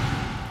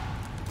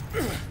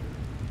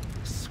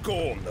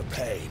 Scorn the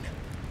pain.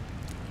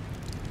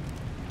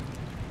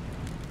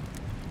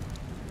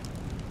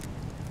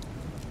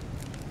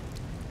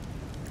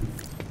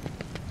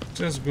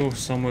 Just go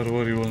somewhere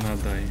where you will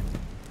not die.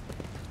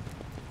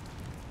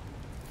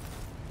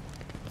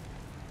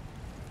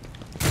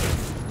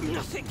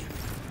 Nothing.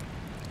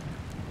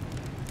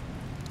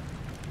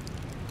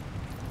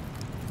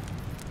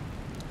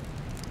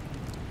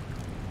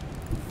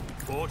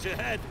 Forge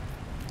ahead.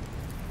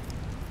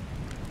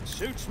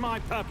 Suits my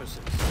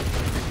purposes.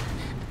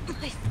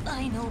 My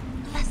final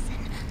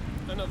lesson.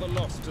 Another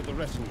loss to the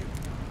retinue.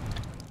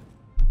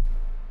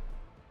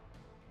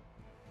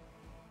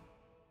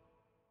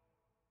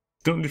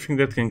 The only thing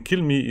that can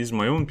kill me is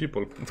my own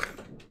people.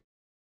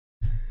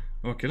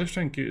 Okay, let's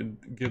try and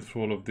get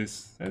through all of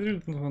this. I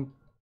really don't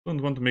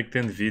want to make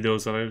 10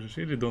 videos, or I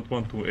really don't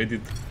want to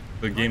edit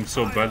the game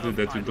so badly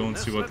that you don't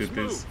see what it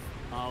is.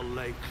 I'll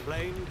lay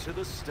claim to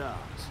the stars.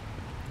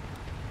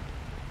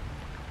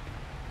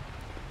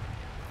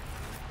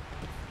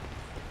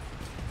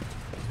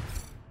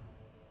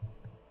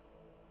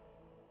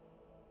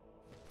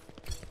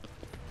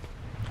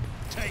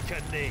 Take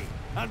a knee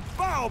and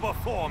bow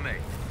before me.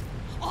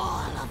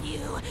 All of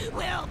you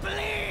will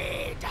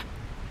bleed!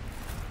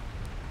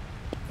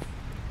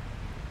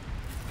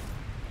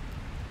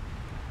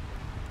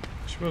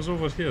 She was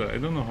over here. I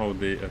don't know how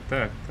they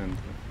attacked and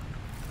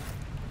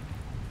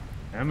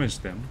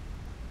damaged them.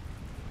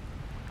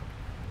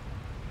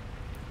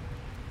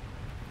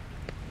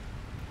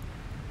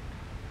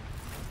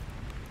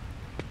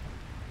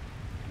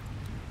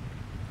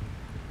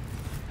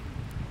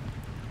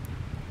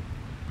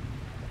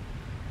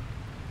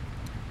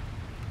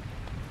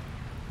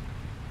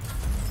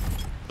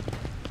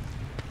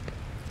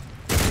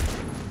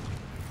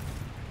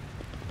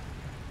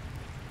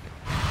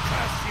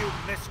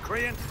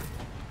 Miscreant!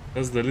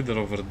 That's the leader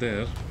over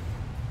there.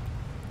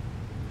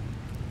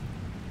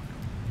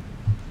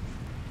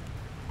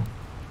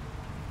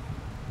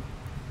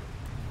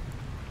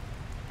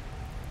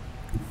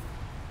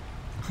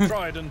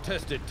 Tried and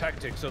tested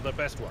tactics are the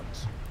best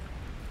ones.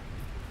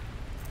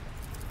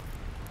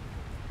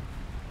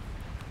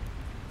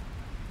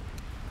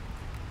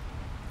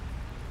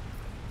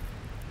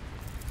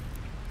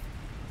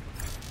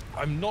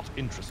 I'm not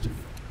interested.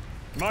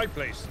 My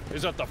place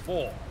is at the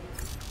fore.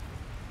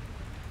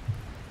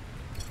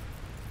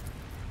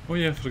 Oh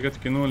yeah, I forgot you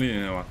can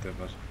only...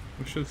 whatever.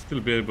 We should still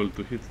be able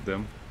to hit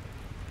them.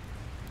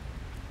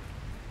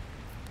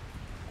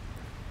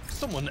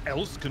 Someone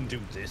else can do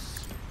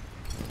this.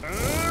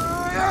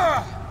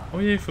 Oh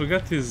yeah, I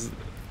forgot his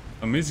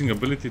amazing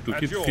ability to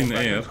hit thin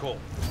air. Call.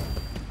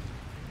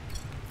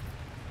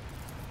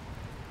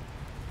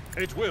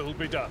 It will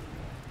be done.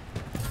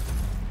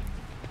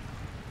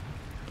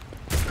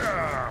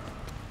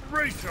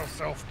 Brace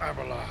yourself,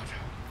 Abelard.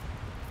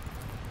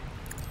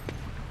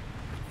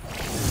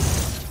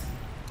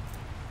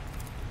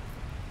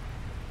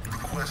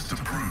 Request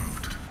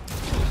approved.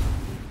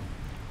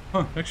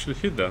 Huh, actually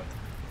hit that.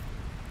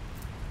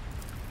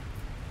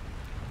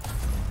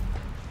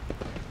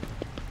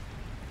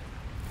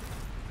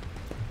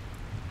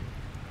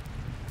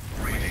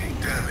 Reading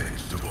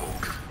damage to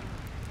bulk.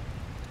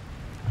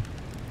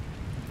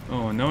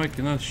 Oh, now I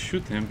cannot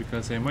shoot him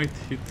because I might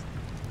hit...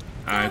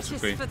 Ah, it's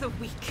okay. For the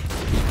weak.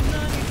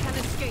 None can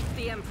escape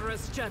the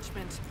Emperor's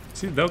judgment.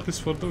 See, doubt is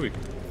for the weak.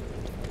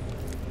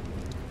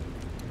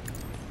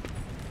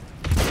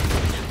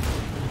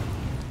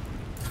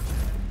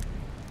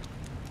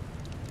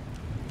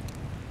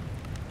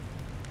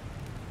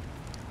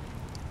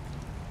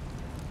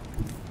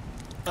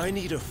 I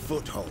need a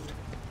foothold.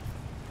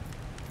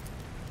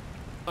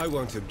 I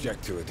won't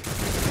object to it.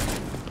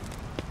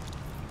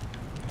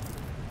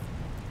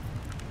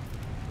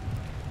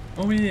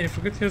 Oh yeah, I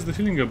forgot he has the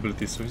healing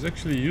ability, so he's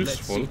actually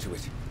useful. Let's see to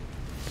it.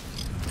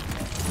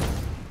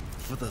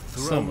 For the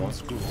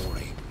throne's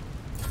glory.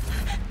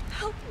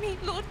 Help me,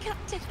 Lord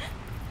Captain.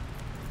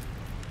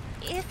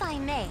 If I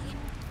may.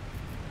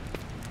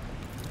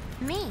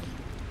 Me.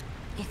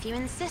 If you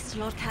insist,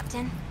 Lord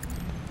Captain.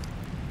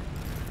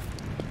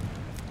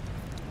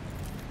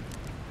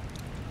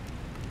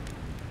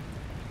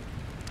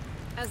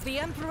 As the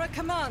Emperor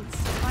commands,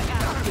 I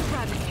am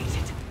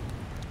eradicated.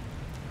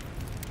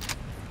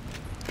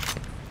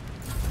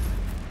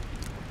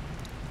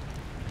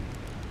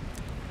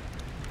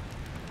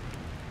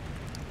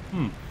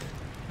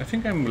 I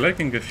think I'm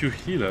lacking a few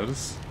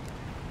healers.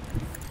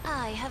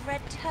 I have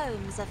read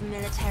tomes of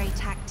military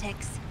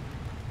tactics.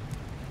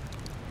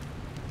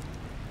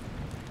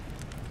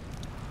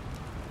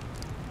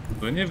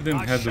 Do any of them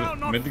I had shall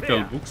not medical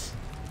fear. books?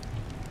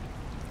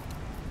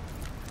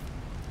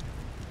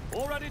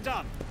 Already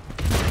done.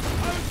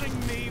 Opposing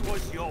me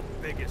was your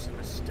biggest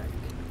mistake.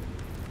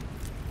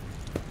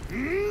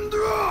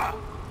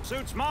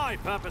 Suits my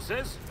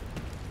purposes.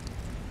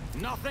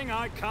 Nothing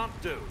I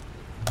can't do.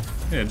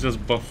 Yeah,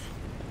 just buff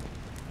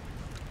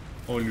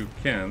all you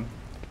can.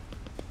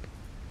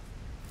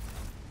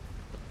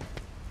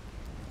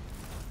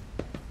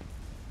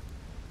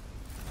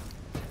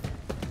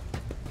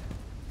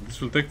 This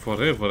will take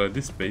forever at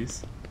this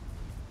pace.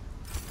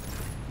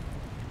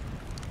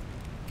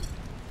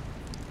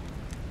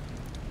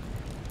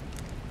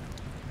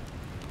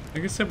 I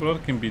guess Aurora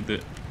can be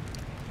the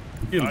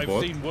heal I've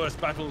bot. seen worse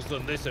battles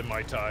than this in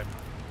my time.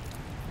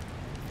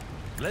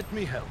 Let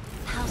me help.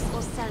 House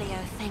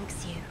Orcelio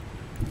thanks you.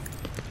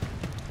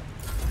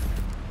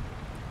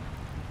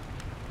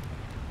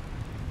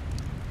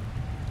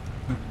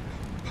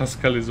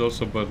 Pascal is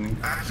also burning.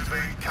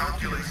 Activate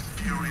calculate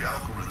fury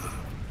algorithm.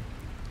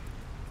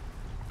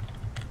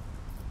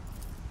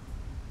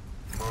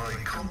 My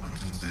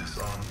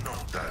competencies are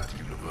not that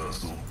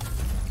universal.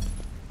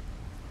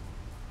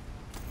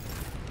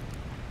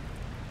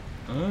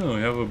 Oh,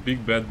 we have a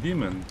big bad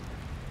demon.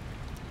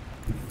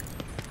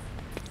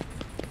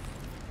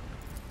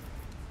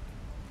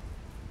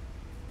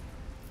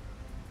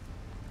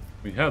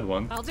 We had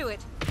one. I'll do it.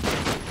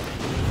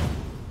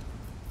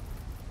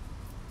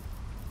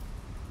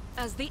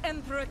 As the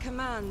Emperor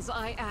commands,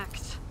 I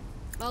act.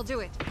 I'll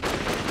do it.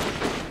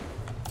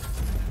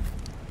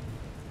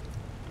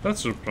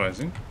 That's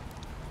surprising.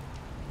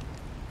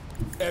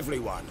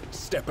 Everyone,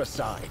 step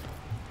aside.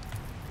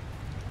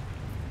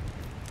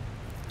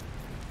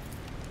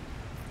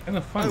 Kind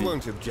of I funny.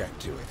 won't object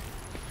to it.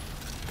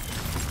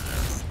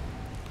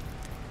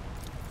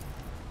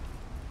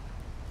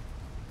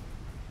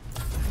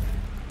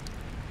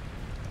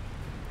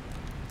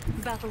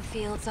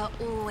 Battlefields are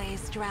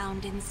always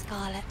drowned in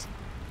scarlet.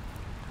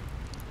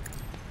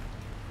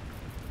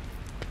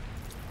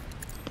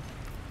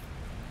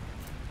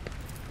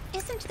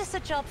 Isn't this a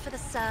job for the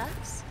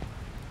serfs?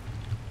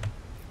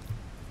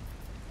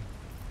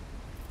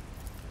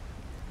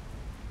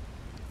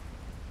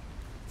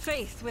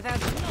 Faith without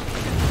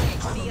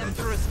knowledge the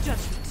Emperor's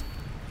judgment.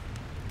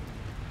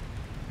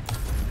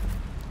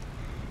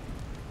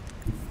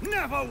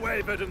 Never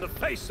wavered in the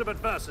face of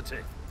adversity.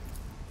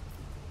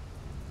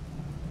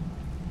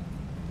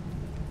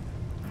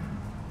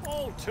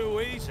 All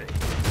too easy.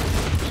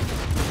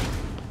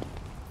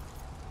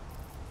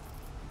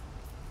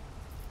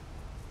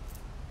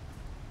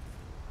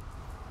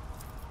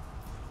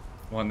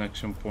 One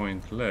action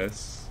point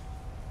less.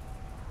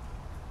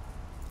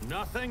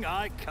 Nothing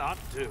I can't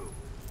do.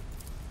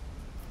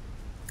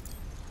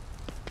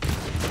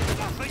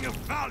 Nothing of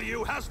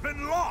value has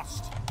been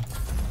lost.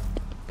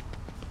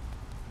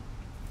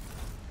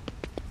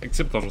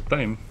 Except our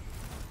time.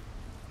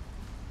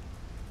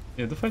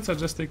 Yeah, the fights are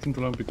just taking too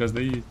long because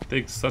they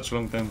take such a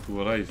long time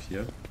to arrive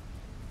here.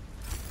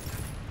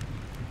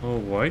 Oh,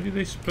 why did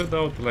they spread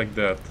out like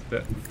that?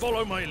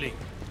 Follow my lead.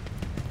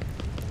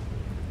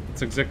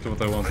 That's exactly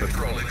what I wanted.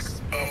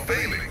 Hydraulics are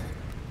failing.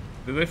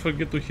 Did I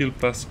forget to heal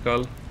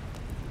Pascal?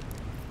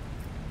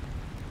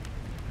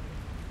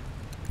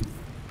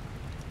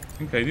 I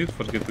think I did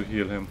forget to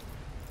heal him.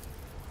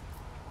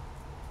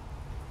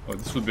 Oh,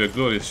 this would be a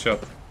glorious shot.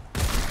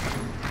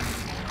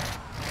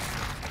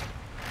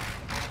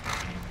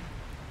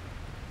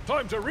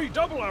 Time to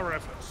redouble our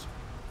efforts.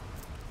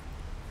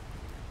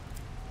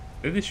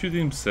 Did he shoot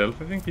himself?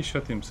 I think he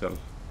shot himself.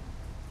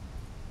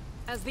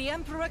 As the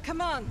Emperor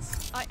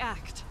commands, I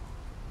act.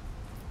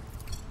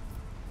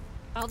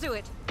 I'll do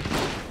it.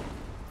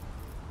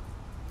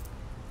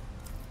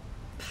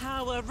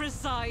 Power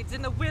resides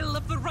in the will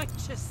of the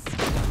righteous.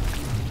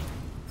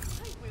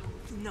 I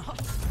will not.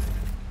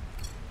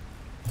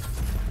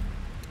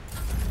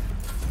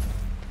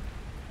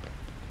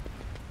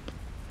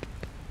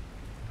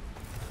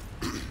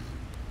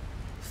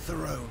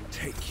 Throne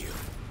take you.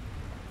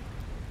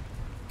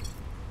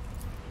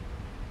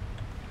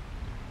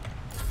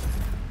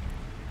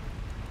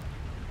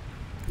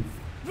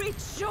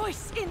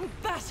 Rejoice in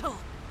battle.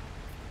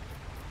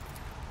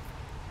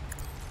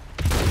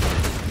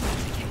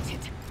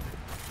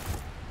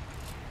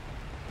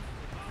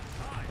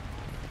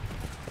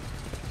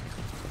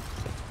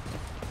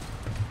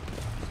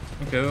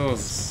 Okay, that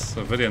was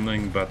a very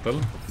annoying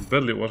battle.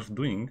 Barely worth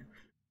doing.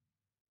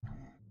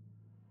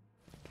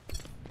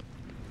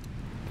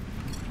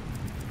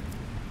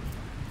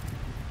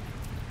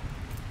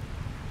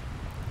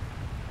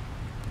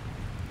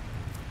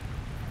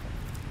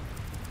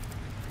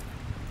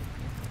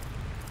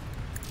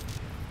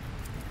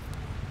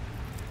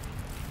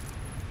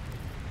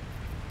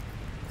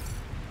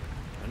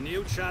 A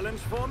new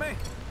challenge for me?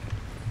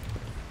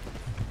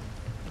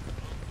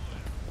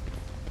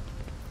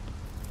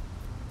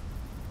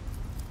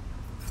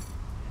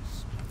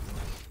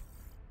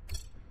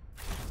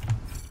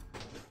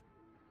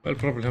 I'll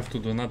probably have to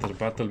do another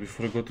battle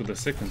before we go to the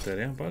second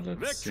area, but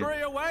let's see.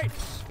 Victory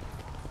awaits!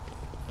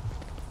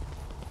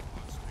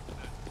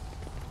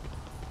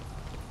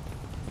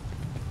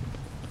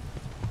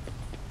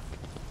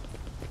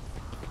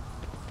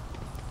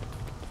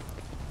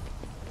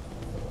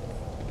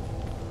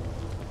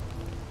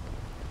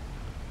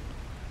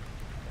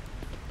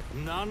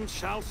 None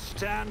shall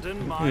stand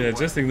in my way.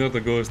 Just ignore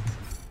the ghost.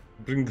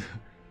 Bring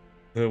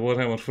the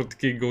Warhammer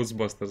 40k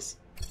Ghostbusters.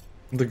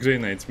 The Grey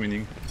Knights,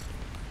 meaning.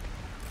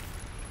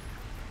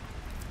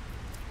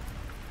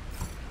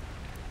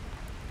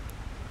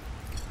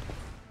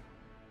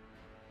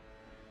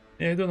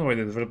 Yeah, I don't know why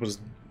the developers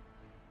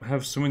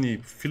have so many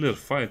filler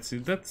fights.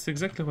 That's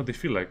exactly what they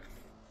feel like.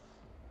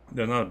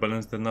 They're not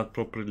balanced, they're not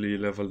properly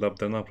leveled up,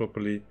 they're not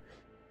properly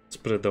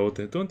spread out.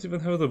 They don't even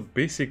have the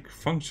basic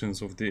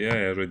functions of the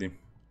AI already.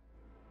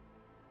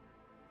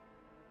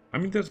 I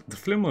mean, the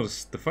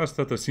flamers, the fire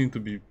starters seem to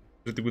be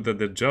pretty good at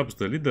their jobs,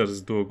 the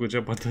leaders do a good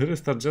job, but the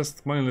rest are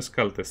just mindless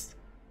cultists.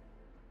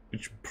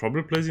 Which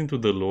probably plays into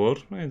the lore,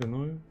 I don't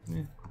know.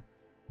 Yeah.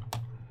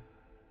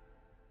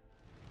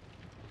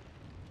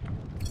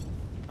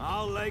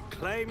 I'll lay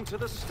claim to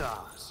the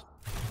stars.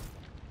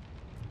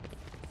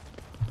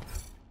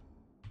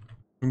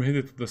 We made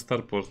it to the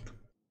starport.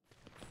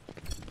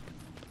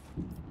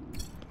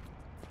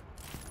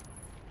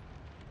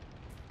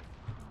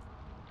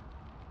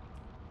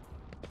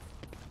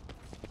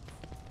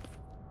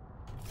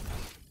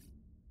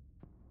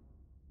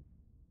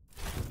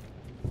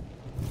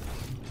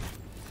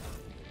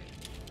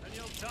 And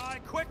you'll die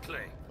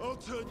quickly. I'll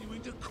turn you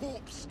into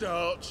corpse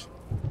starch.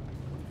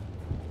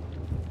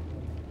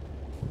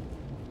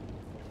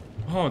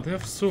 Oh, they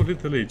have so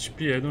little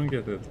HP, I don't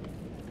get it.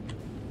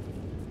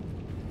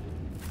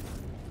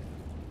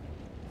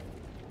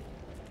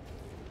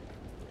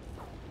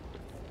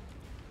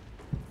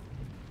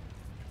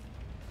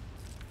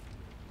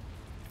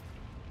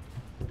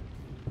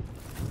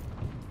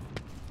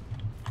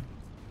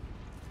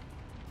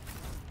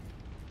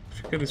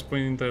 I think at this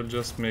point I'll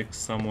just make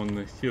someone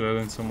a healer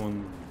and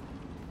someone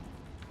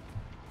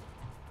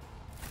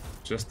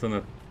just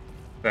an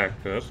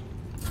attacker.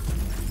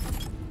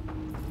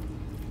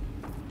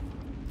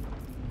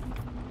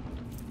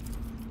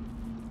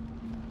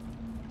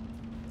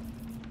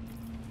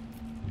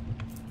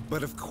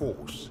 But of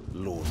course,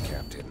 Lord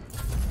Captain.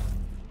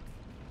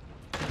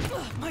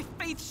 Ugh, my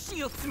faith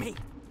shields me.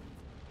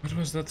 What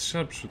was that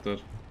sharpshooter?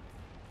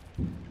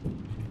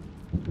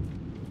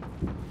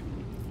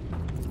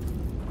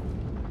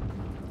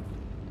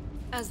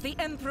 As the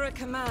Emperor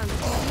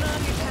commands,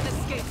 none can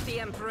escape the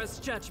Emperor's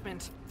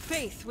judgment.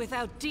 Faith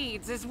without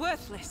deeds is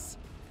worthless.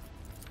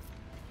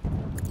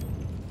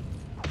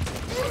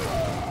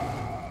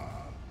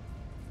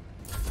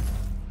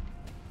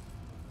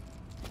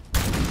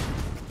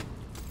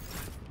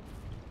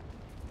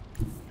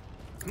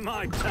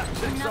 My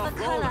tactics are Another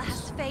color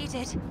flawless. has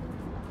faded.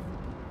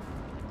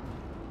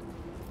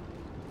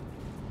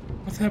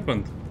 What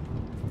happened?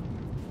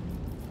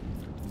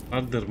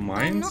 Are there I'm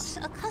mines?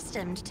 not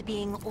accustomed to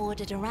being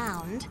ordered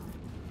around.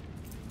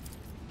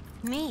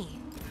 Me,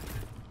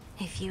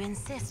 if you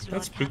insist,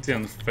 Lord That's pretty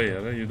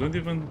unfair, eh? You don't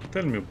even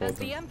tell me about As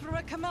the it.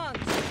 Emperor commands.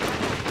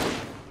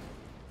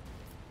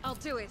 I'll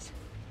do it.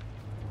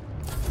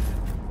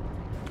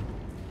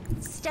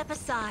 Step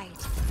aside.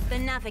 The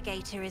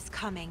navigator is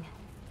coming.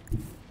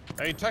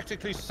 A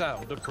tactically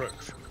sound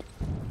approach.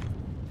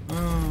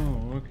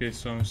 Oh, okay,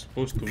 so I'm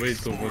supposed to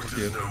wait over There's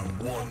here.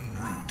 no one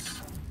route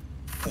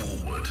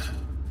forward.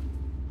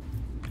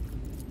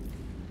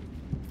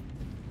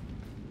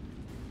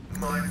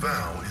 My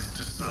vow is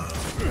to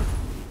serve.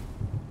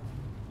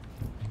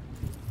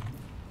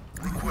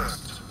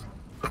 Request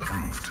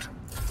approved.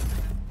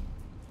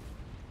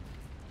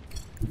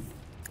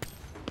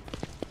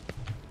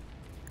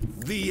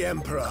 The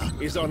Emperor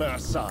is on our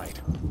side.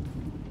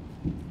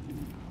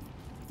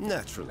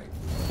 Naturally.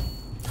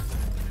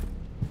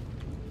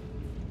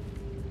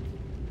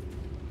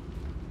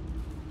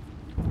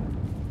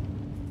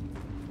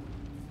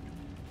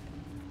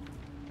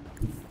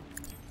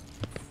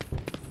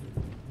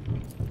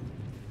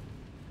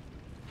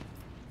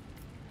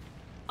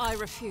 I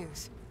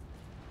refuse.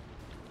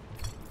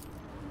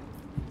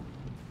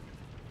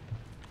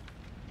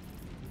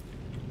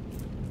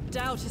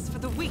 Doubt is for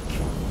the weak.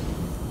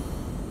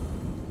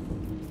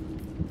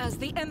 As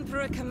the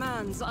Emperor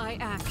commands, I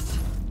act.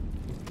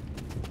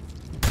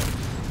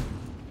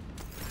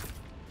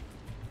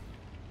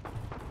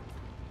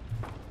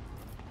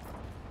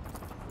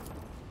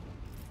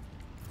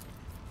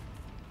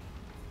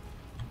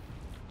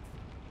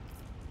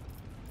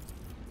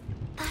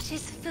 That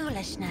is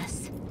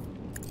foolishness.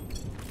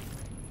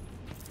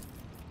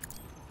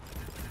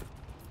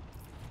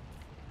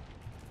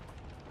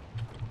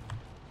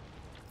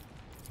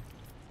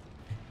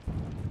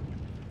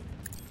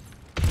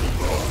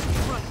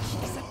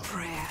 Crunch is a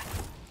prayer.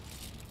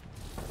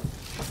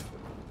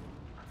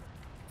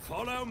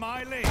 Follow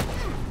my lead.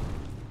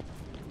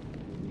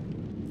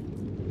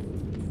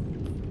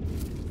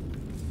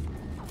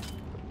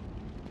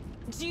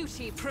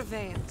 Duty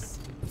prevails.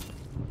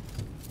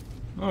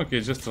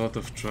 Okay, just a lot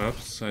of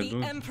traps. I The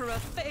don't. Emperor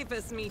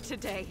favors me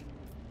today.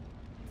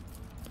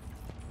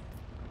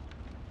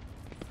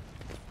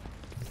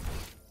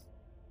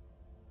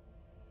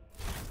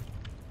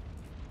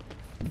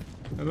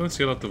 I don't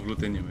see a lot of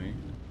loot anyway.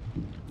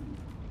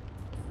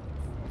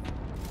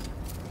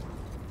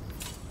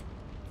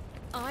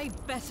 I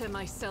better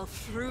myself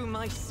through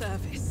my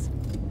service.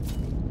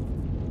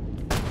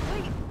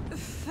 I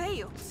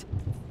failed.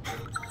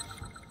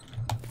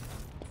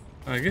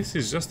 I guess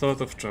it's just a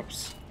lot of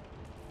traps.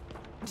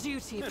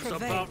 Duty It's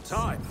prevails. about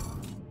time.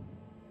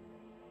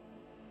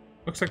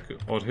 Looks like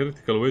our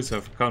heretical ways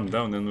have calmed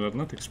down and we're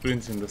not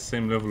experiencing the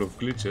same level of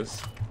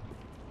glitches.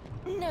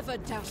 Never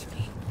doubt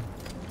me.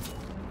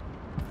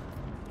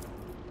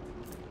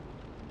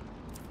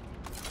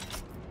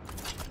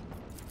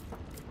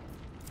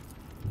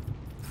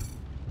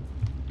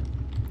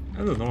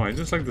 I don't know, I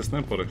just like the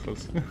sniper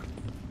rifles.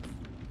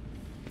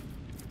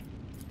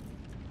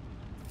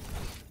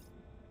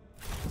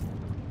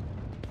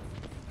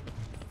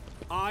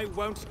 I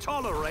won't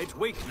tolerate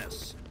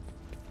weakness.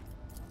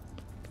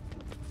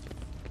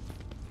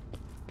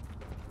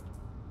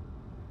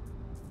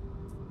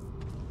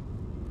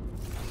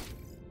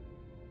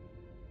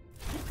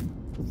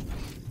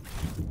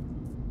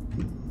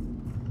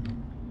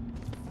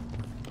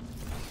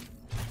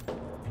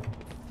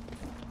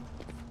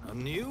 A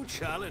new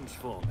challenge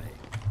for me.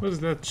 What's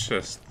that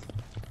chest?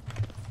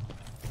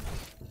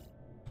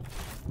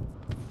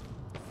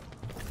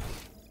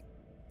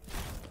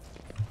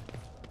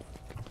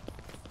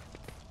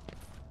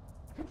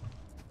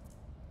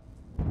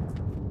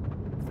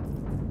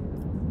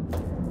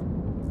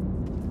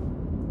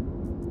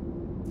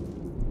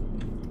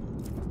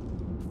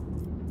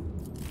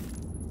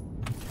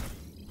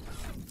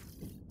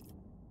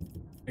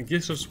 I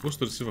guess you're supposed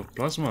to receive a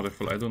plasma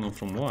rifle, I don't know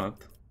from what.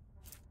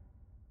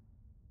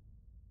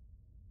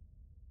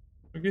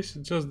 I guess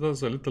it just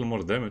does a little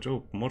more damage.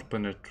 Oh, more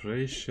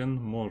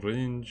penetration, more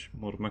range,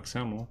 more max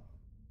ammo.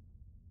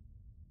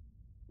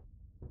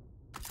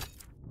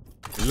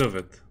 I love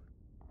it.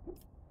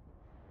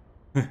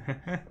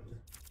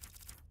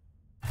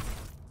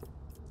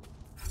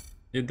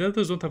 Yeah, the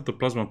others don't have the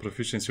plasma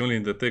proficiency, only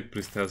the tech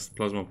priest has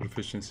plasma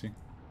proficiency.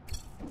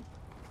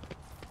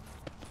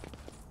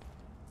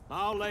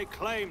 I'll lay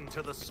claim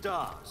to the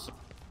stars.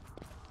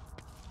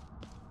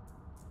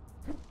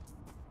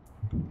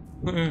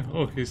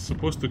 Oh, he's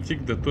supposed to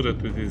kick the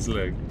turret with his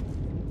leg.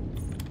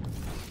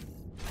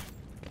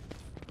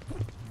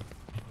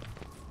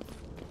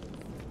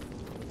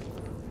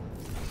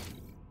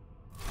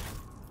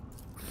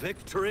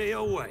 Victory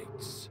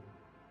awaits.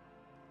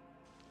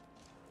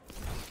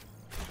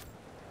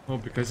 Oh,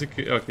 because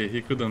okay,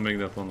 he couldn't make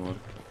that one work.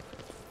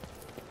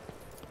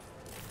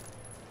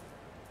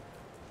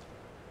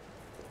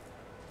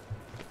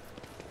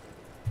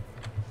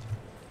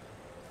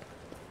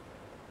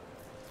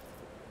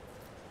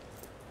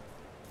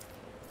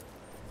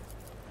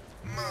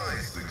 My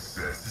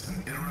success is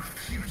an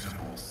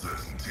irrefutable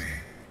certainty.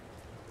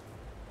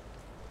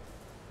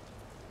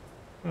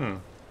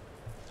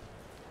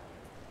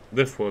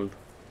 Default.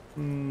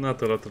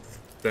 Not a lot of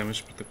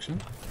damage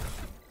protection.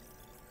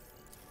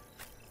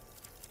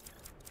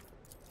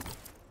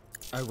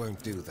 I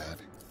won't do that.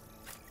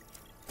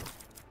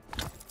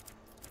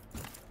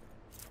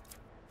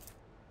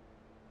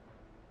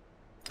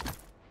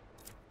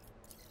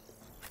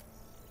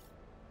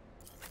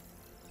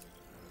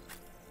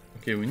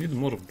 Okay, we need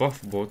more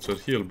buff bots or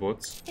heal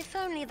bots. If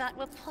only that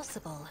were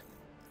possible.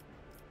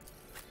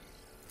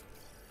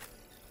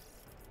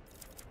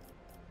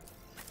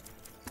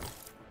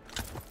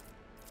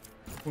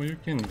 Oh, you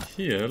can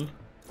heal.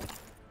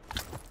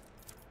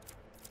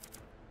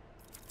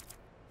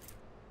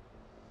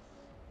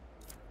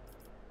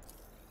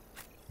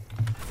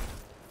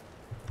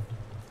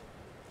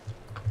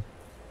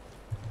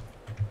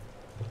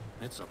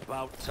 It's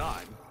about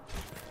time.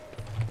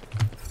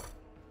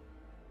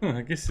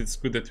 I guess it's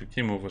good that you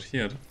came over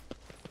here.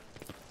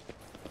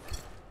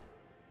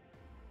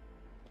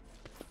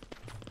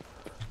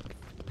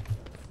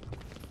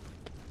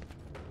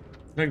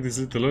 Like this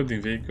little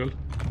loading vehicle.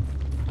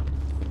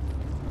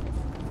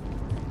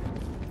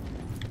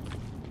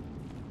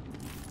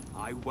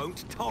 I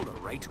won't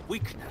tolerate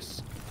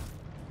weakness.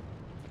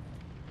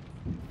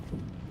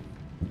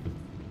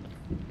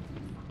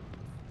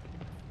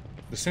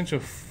 The stench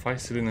of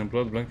Vicilin and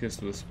blood blankets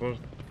to the sport.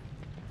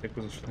 Take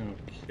position,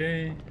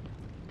 okay.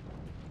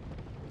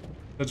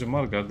 Sergeant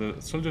Margar, the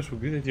soldiers who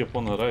greeted you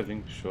upon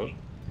arriving, sure.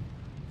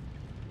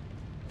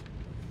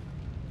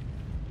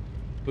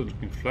 Good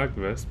looking flag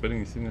vest,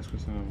 bearing insignias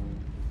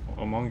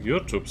among your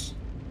troops.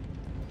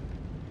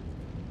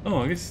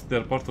 Oh, I guess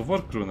they're part of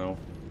our crew now.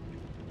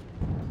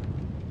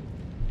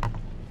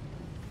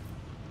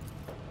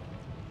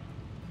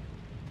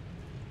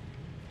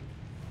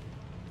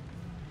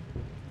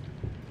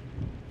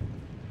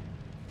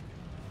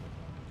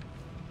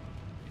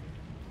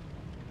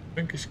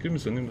 Pinkish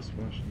crimson in the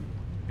splash.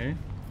 Okay.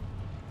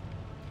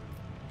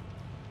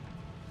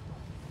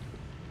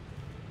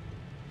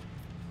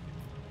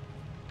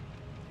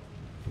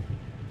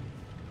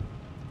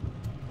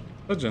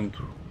 Sergeant,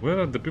 where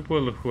are the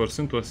people who are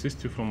sent to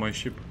assist you from my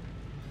ship?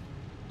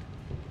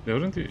 They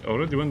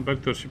already went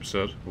back to your ship,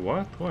 sir.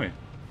 What? Why?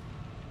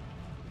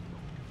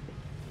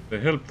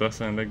 They helped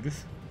us and like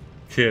this.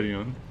 Carry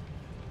on.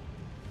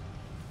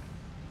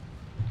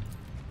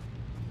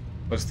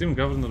 Our esteemed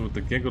governor with the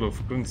gaggle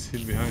of coins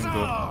hid behind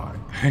the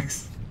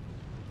backs.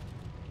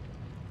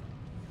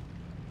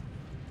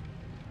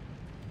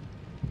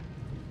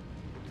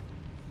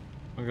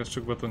 I got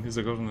shock button, he's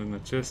a governor in the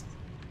chest.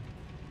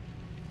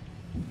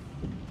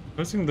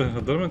 I think the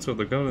adornments of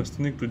the governor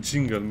still need to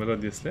jingle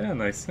melodiously. Yeah,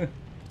 nice.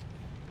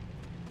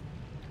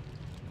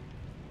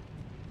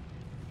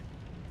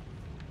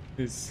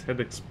 His head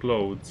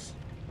explodes.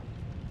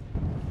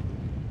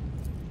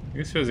 I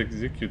guess he was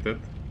executed.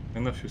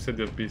 Enough, you said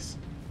your piece.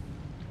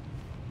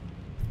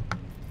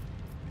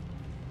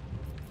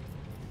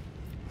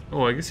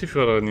 Oh, I guess if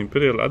you are an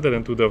Imperial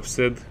adherent, would have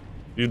said,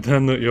 you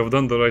have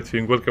done the right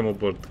thing, welcome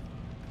aboard.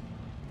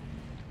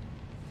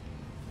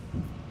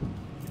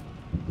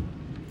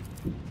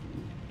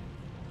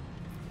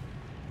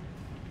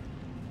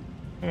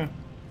 Yeah.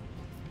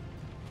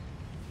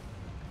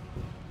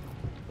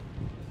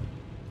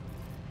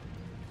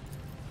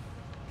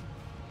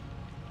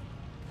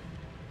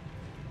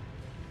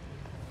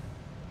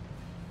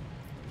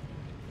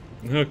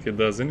 Okay,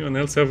 does anyone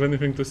else have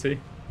anything to say?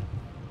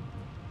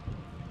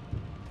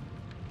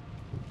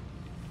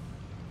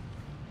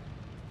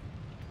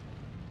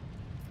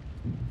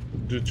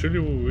 Do you truly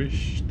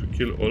wish to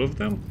kill all of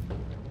them?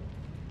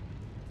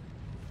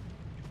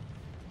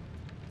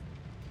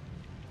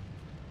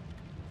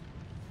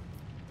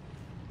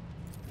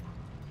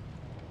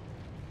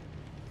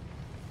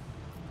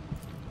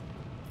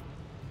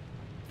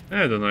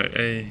 I don't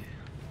know,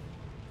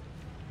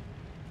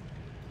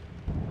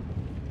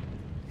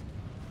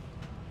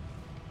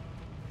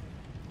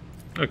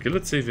 Okay,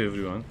 let's save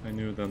everyone. I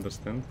knew you'd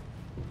understand.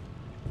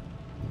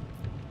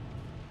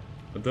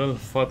 A dull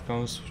thud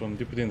comes from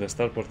deep within the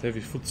starport. Heavy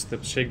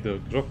footsteps shake the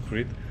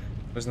rockcrete,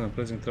 causing an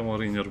unpleasant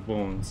tremor in your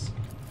bones.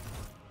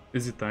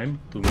 Is it time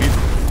to meet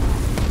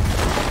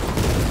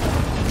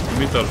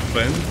our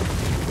friend?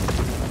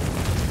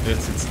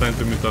 Yes, it's time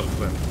to meet our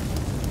friend.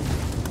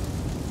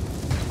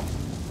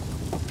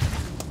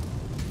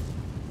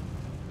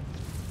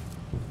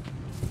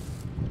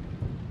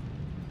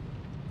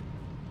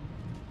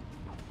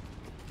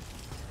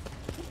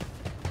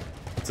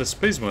 It's a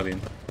space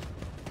marine.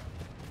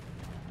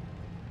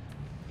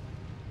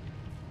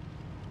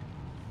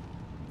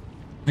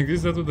 I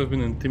guess that would have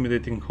been an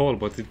intimidating haul,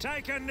 but it...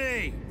 Take a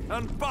knee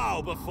and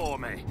bow before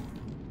me.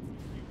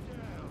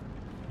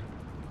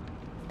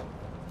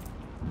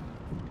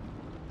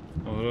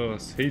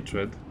 Aurora's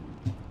hatred.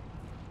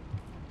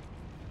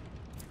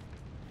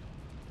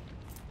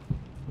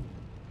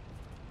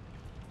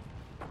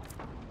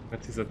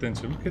 Got his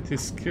attention. Look at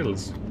his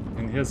skills.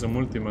 And he has a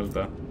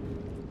multi-melta.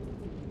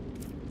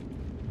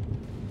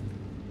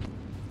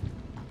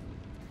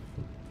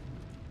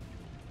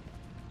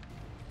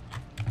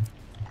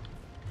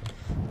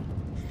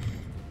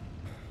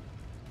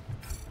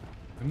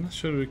 I'm not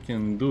sure we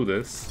can do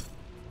this.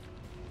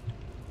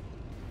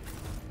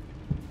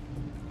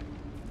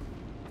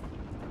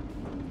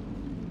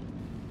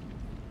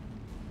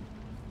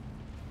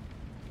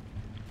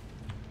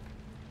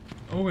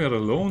 Oh, we are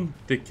alone?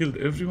 They killed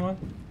everyone?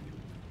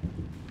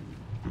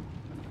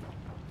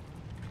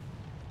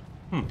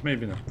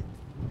 Maybe not.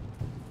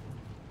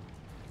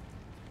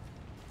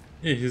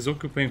 Yeah, he's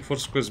occupying 4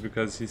 squares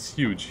because he's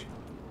huge.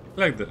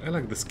 I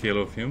like the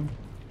scale of him.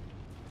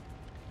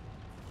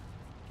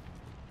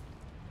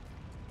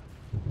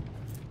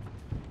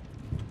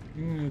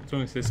 It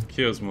only says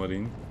Chaos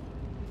Marine.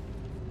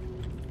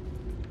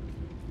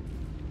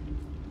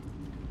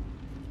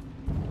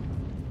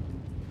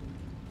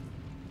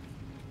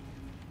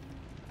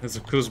 Has a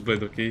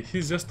crossblade, okay.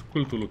 He's just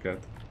cool to look at.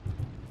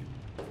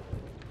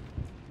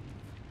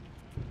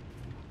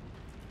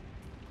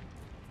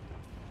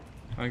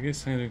 I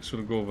guess Heinrich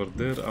will go over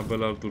there,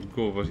 Abelard will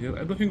go over here.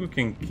 I don't think we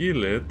can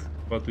kill it,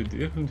 but we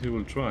definitely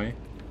will try.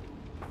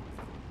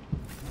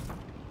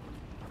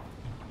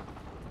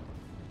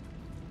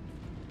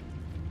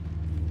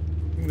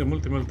 I think the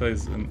multi-melta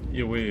is an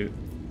EOA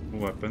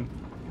weapon.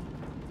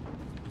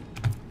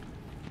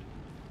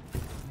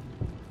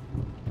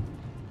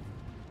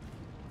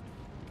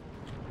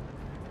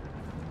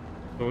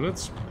 So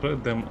let's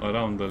spread them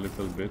around a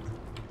little bit.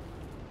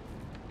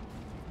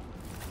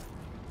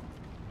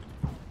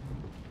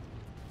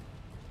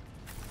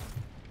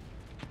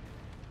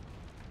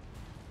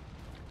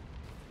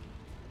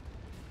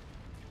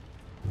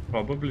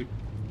 Probably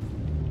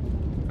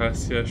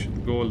Cassia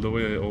should go all the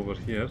way over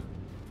here.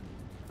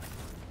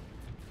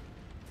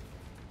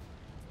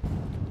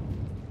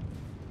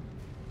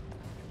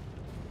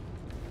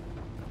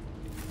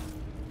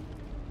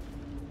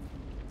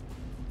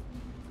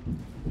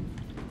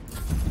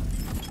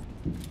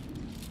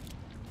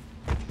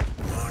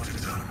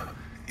 Martyrdom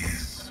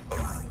is a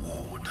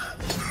reward.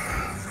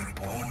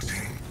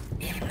 Reporting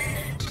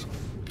imminent.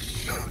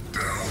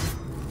 Shutdown.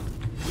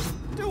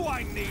 Do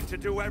I need to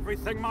do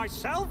everything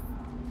myself?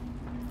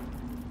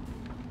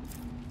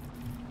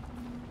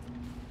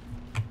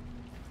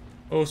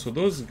 Oh, so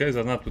those guys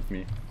are not with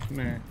me.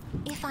 Meh.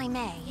 If I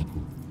may.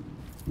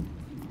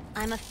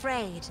 I'm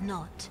afraid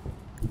not.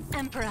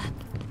 Emperor,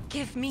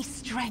 give me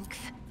strength.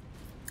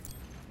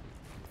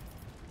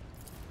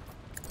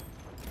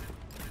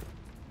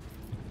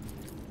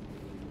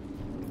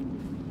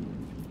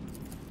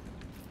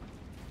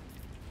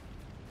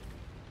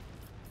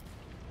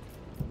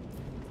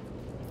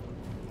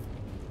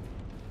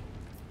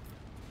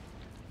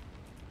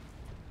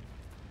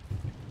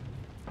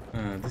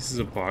 This is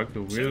a bug.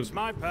 The weird. Suits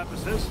my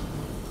purposes.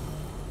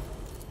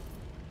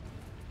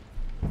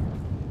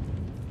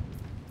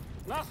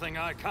 Nothing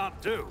I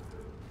can't do.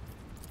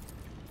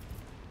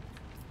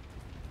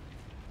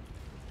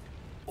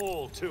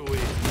 All too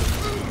easy.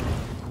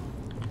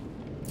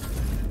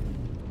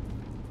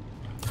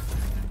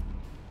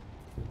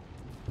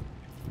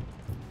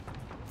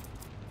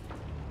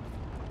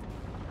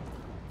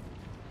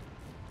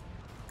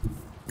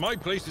 My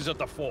place is at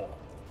the fore.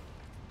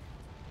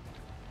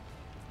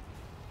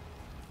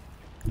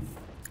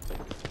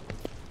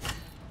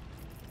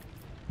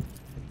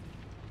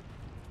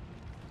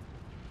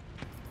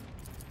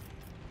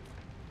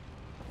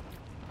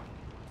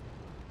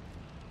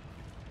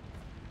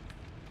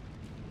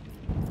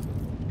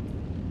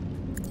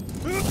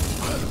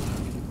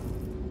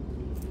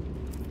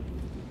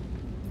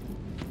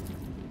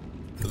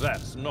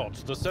 That's not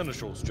the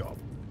Seneschal's job.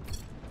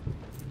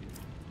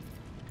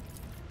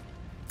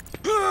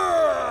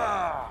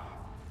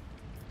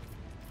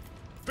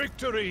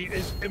 Victory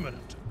is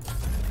imminent.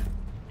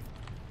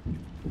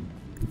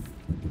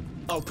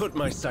 I'll put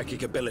my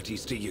psychic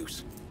abilities to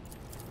use.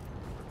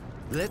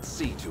 Let's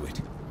see to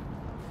it.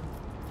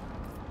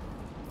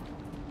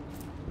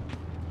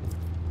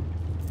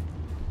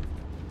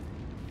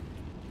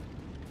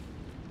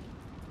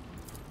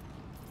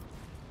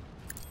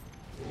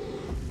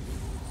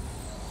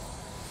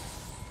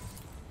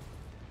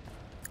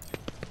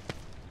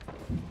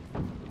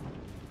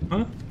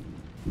 Huh?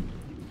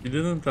 He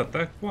didn't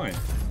attack? Why?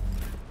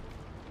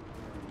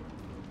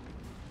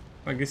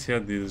 I guess he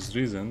had these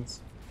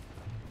reasons.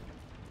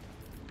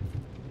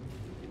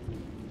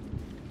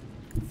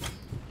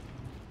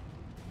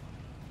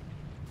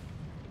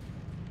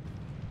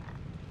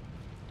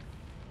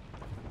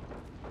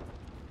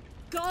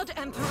 God,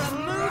 Emperor,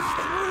 move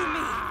through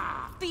me!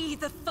 Be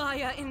the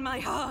fire in my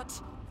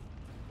heart!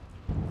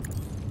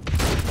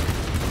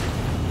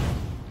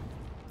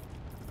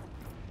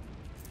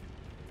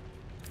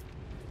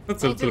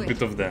 That's a little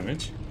bit of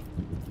damage.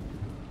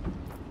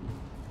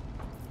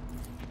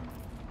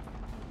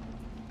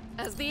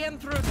 As the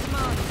Emperor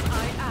commands,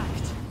 I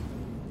act.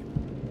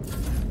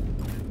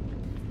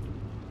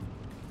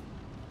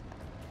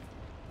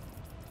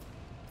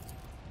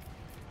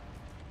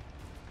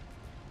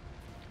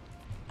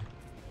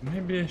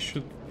 Maybe I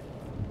should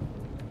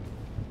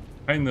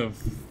kind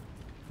of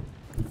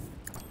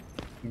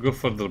go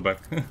further back.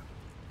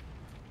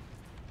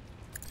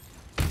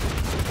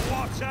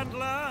 Watch and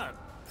learn.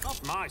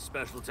 Not my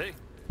specialty.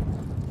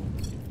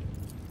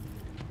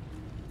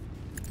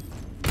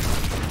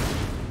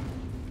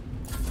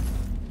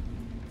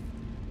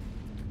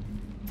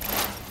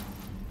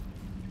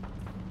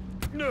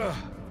 Ugh,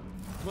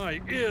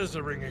 my ears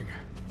are ringing.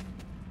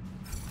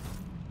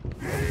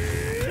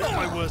 Not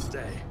my worst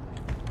day.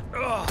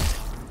 Ugh,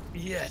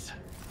 yet.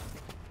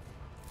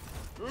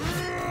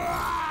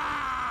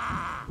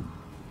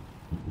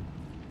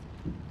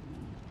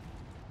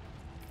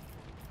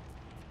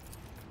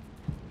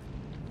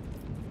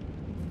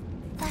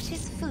 That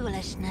is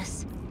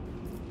foolishness.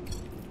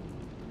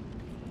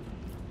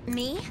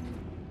 Me?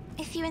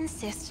 If you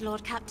insist,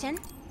 Lord Captain.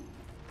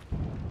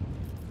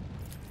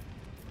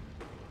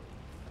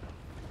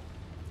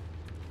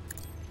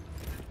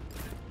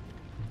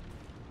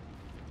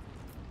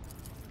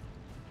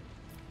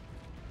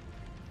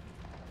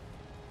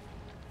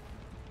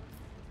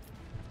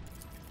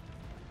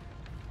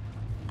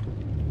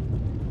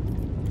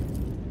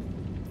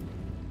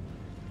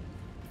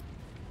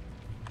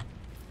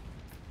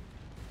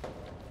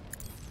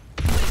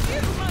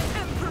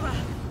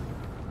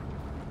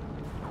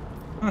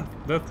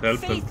 That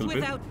helped a Faith little bit.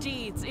 without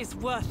deeds is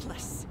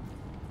worthless.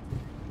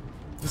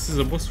 This is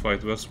a boss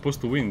fight. We are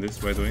supposed to win this,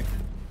 by the way.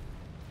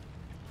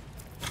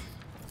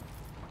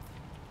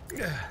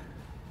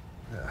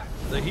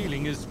 The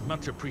healing is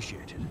much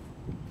appreciated.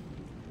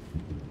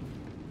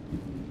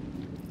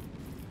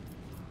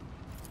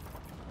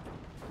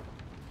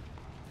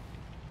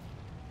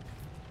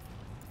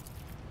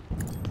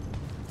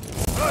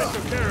 I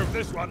took care of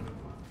this one.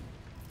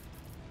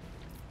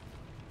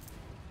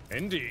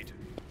 Indeed.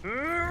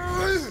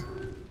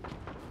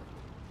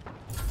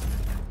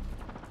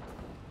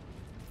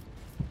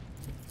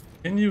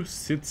 Can you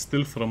sit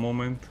still for a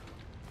moment?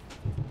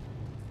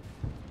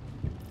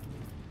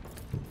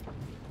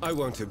 I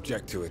won't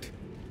object to it.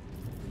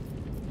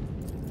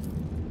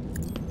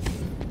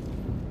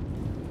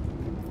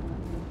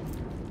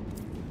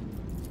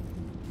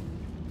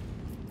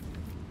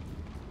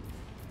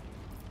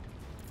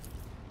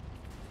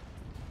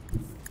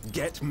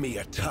 Get me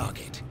a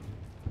target.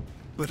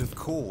 But of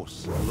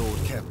course, Lord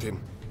Captain.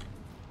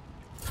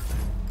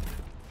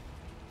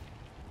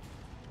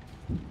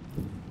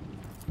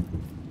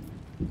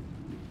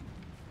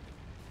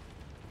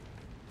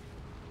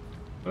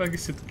 Well, I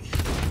guess This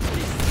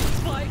is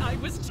why I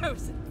was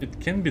chosen. it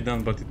can be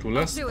done, but it will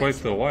last do quite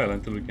it. a while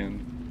until we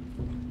can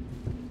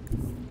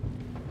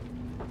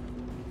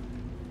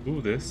do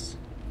this.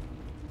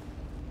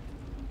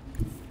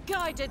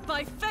 Guided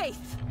by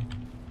faith.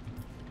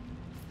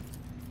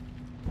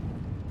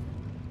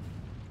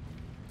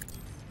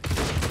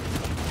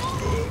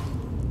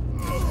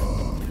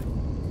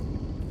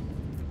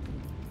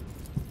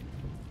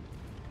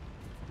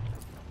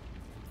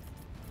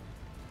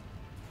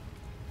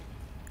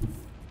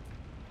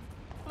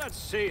 Let's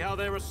see how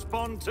they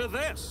respond to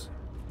this.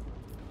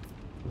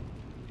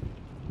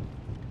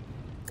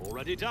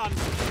 Already done.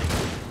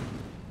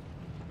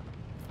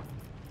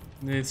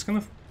 Yeah, it's kind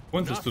of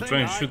pointless to Nothing try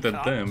and I shoot at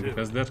can't them do.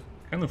 because they're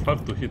kind of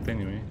hard to hit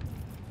anyway.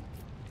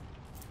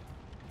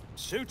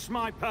 Suits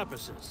my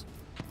purposes.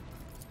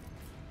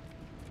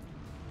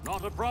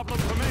 Not a problem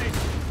for me.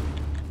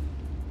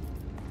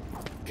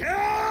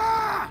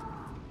 Gah!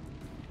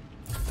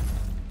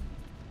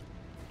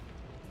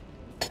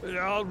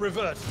 I'll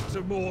revert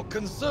to more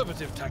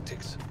conservative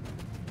tactics.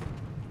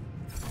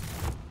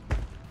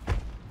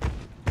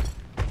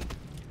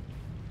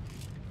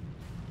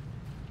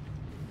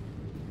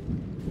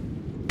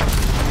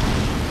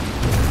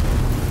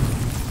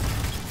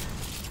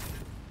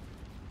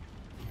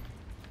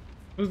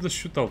 Where's the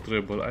shootout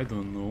rebel? I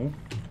don't know.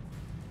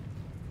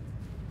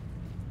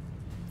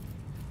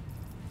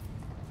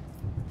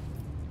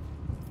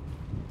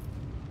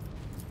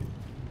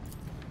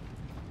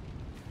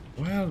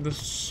 Well, there's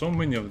so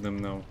many of them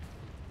now.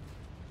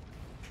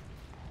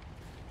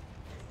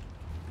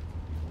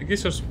 I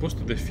guess you're supposed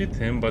to defeat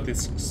him, but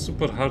it's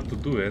super hard to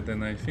do it,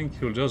 and I think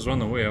he'll just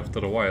run away after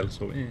a while,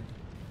 so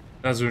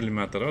doesn't really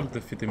matter. I'll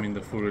defeat him in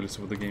the full release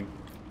of the game.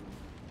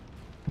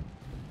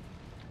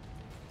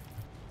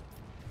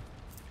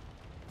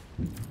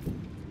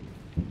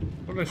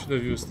 Probably I should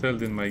have used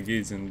stealth in my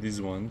gaze in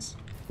these ones.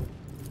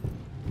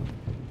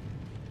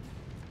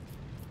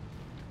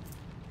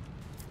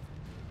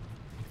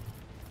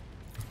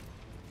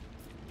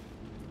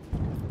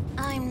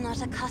 I'm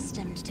not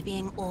accustomed to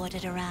being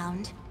ordered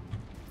around.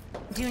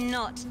 Do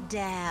not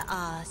dare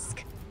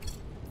ask.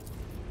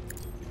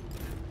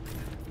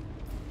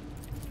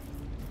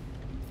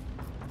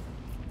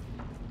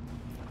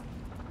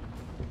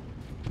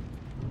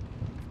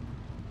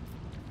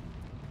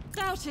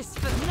 Doubtest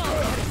for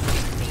naught can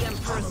escape the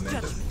Emperor's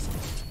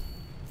judgment.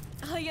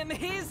 I am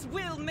his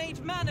will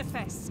made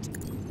manifest.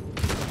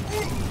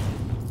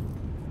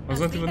 I was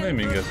not even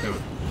aiming at him.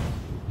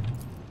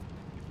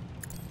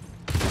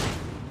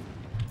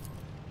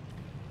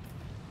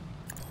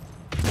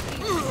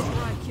 Each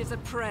strike is a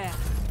prayer.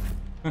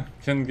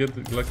 Can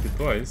get lucky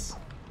twice.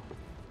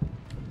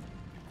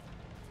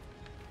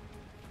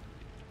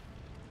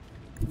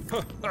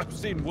 I've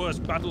seen worse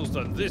battles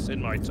than this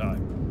in my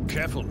time.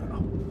 Careful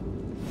now.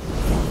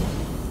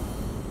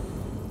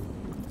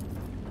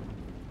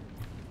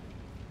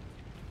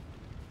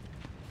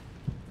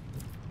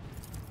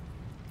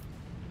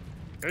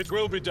 It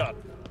will be done.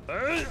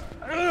 I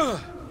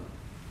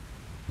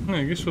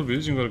guess we'll be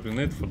using our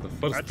grenade for the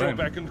first At your time.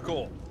 beck and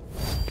call.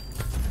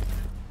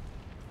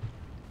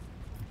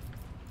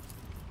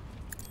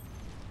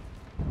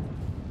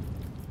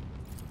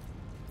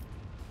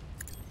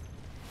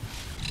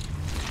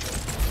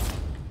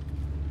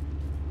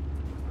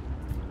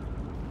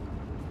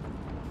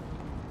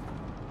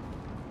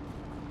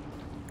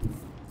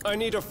 I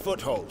need a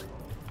foothold.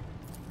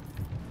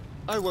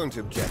 I won't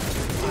object.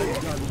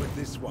 I'm done with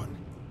this one.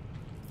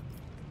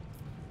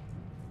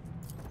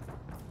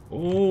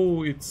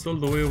 Oh, it's all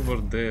the way over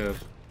there.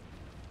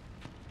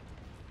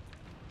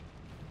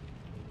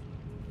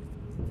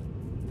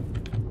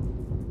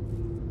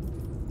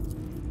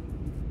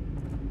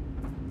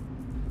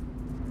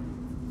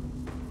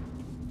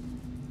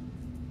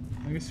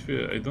 I guess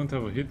if I don't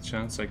have a hit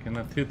chance, I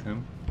cannot hit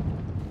him.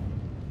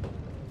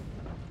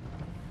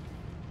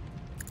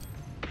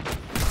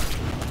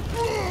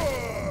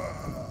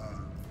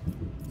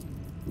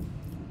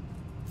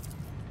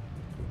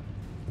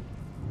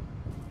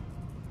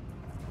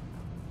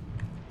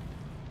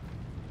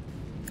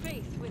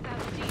 Faith without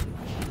deeds.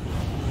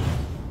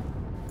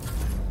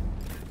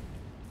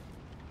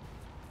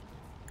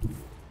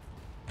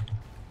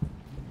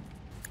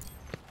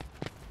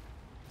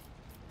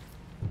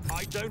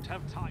 I don't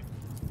have time.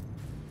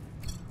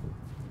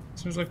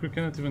 Seems like we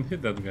cannot even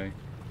hit that guy.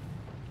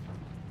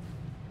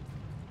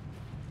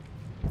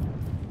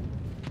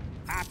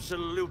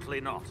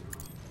 Absolutely not.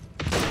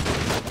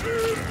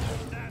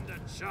 Stand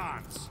a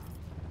chance.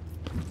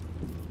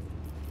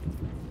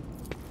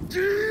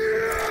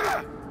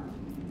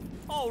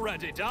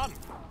 Already done.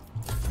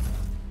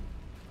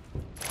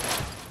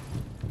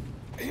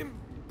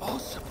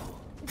 Impossible.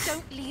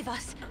 Don't leave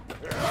us.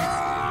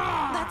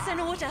 That's an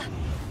order.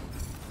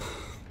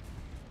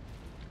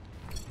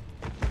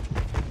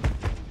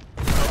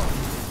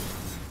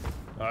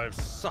 I've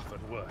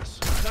suffered worse.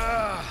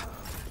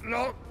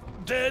 Not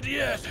dead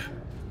yet.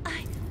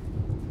 I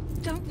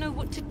don't know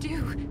what to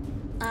do.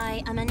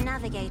 I am a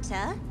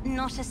navigator,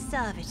 not a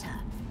servitor.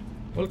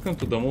 Welcome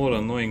to the more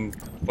annoying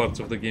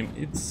parts of the game.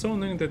 It's so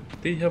annoying that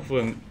they have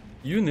a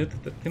unit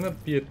that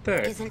cannot be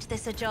attacked. Isn't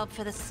this a job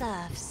for the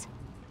serfs?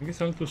 I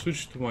guess I'll have to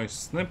switch to my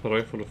sniper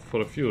rifle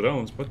for a few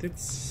rounds, but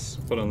it's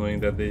super annoying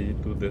that they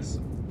do this.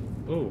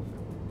 Oh.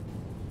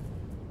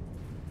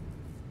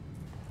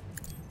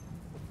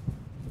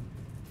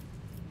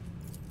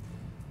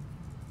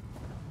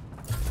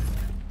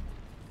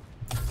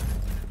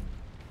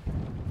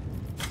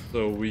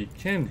 So we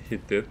can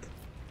hit it.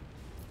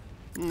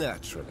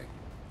 Naturally.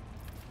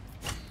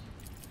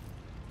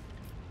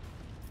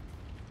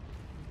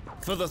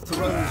 For the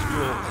throne's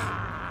glory.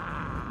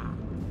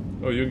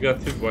 Oh, you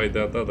got hit by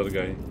that other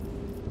guy.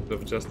 Could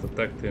have just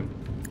attacked him.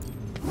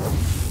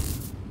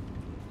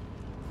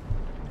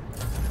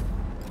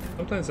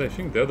 Sometimes I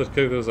think the other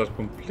characters are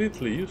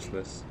completely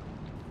useless.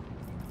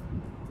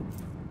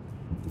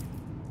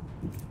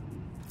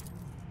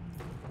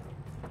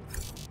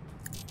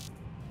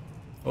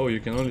 Oh,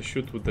 you can only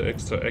shoot with the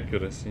extra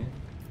accuracy.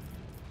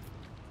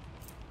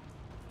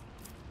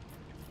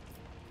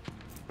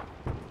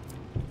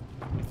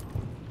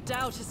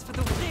 Doubt is for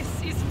the...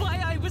 This is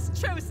why I was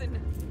chosen!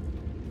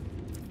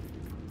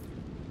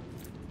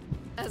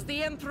 As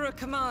the Emperor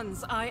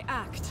commands, I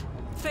act.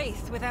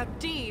 Faith without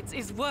deeds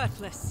is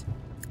worthless.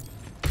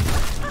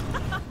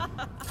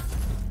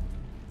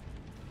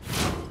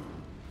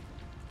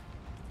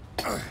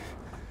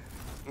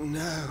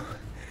 No.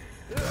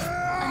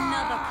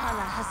 Another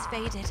color has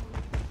faded.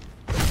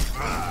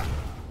 I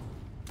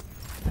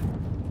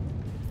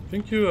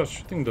think you are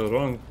shooting the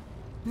wrong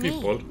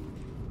people. Me?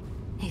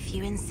 If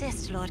you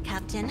insist, Lord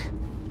Captain.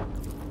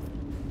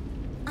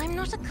 I'm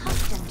not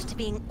accustomed to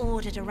being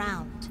ordered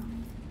around.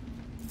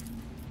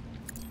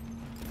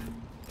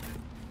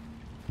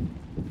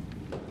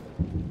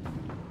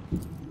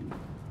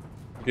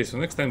 Okay, so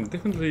next time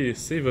definitely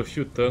save a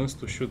few turns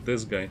to shoot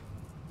this guy.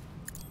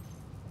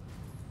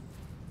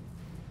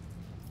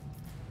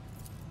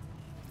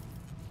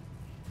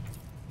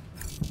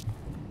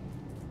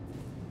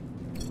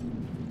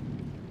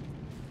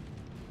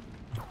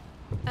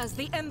 As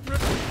the Emperor...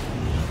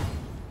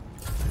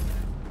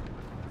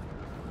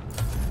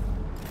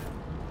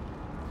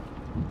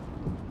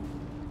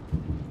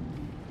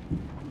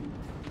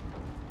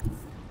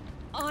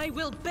 I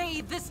will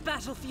bathe this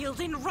battlefield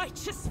in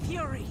righteous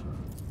fury.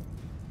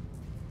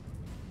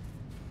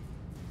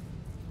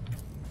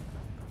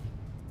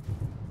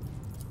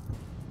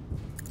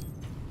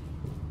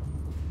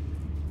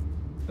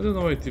 I don't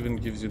know why it even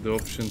gives you the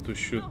option to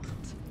shoot.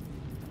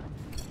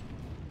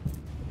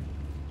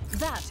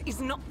 That is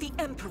not the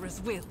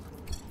Emperor's will.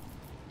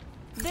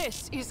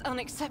 This is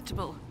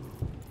unacceptable.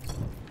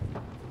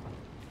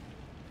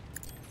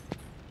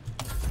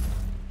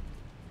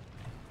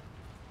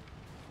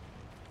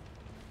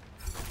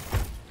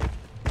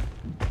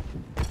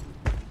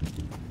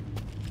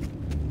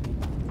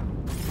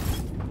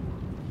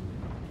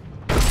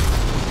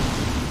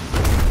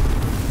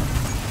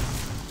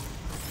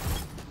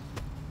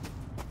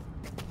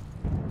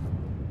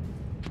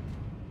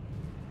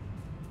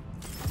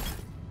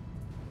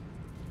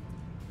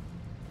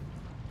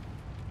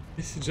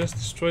 He just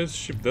destroys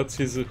ship, that's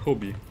his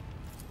hobby.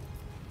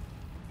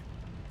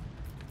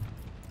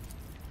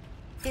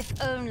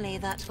 If only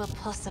that were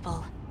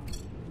possible.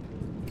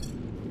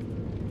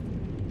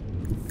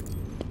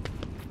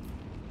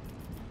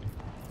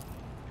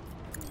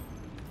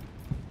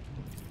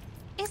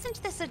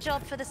 Isn't this a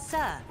job for the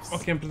serfs?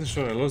 Okay, I'm pretty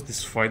sure I lost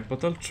this fight,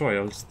 but I'll try,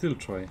 I'll still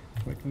try.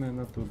 Why can I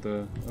not do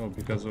the... Oh,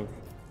 because of...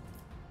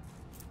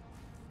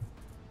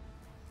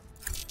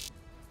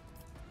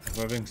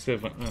 having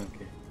 7... Oh,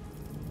 okay.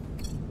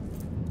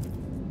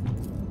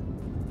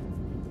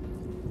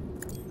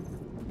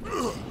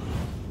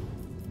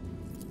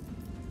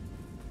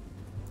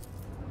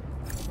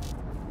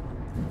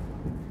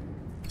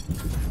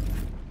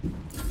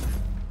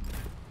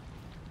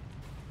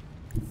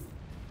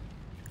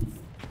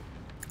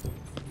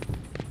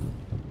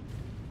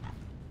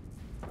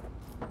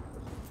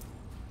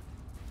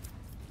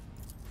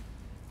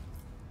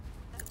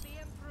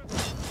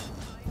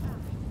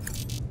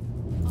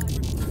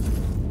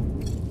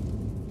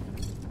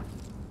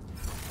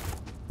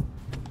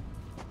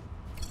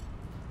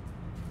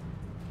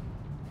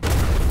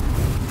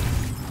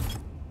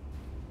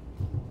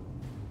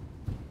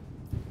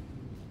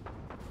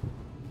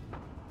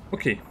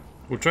 Okay,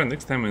 we'll try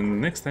next time,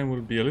 and next time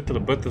we'll be a little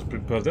better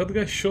prepared. That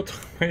guy shot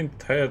my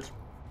entire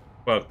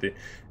party.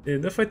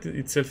 The fight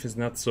itself is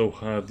not so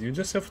hard, you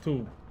just have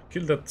to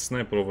kill that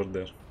sniper over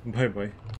there. Bye bye.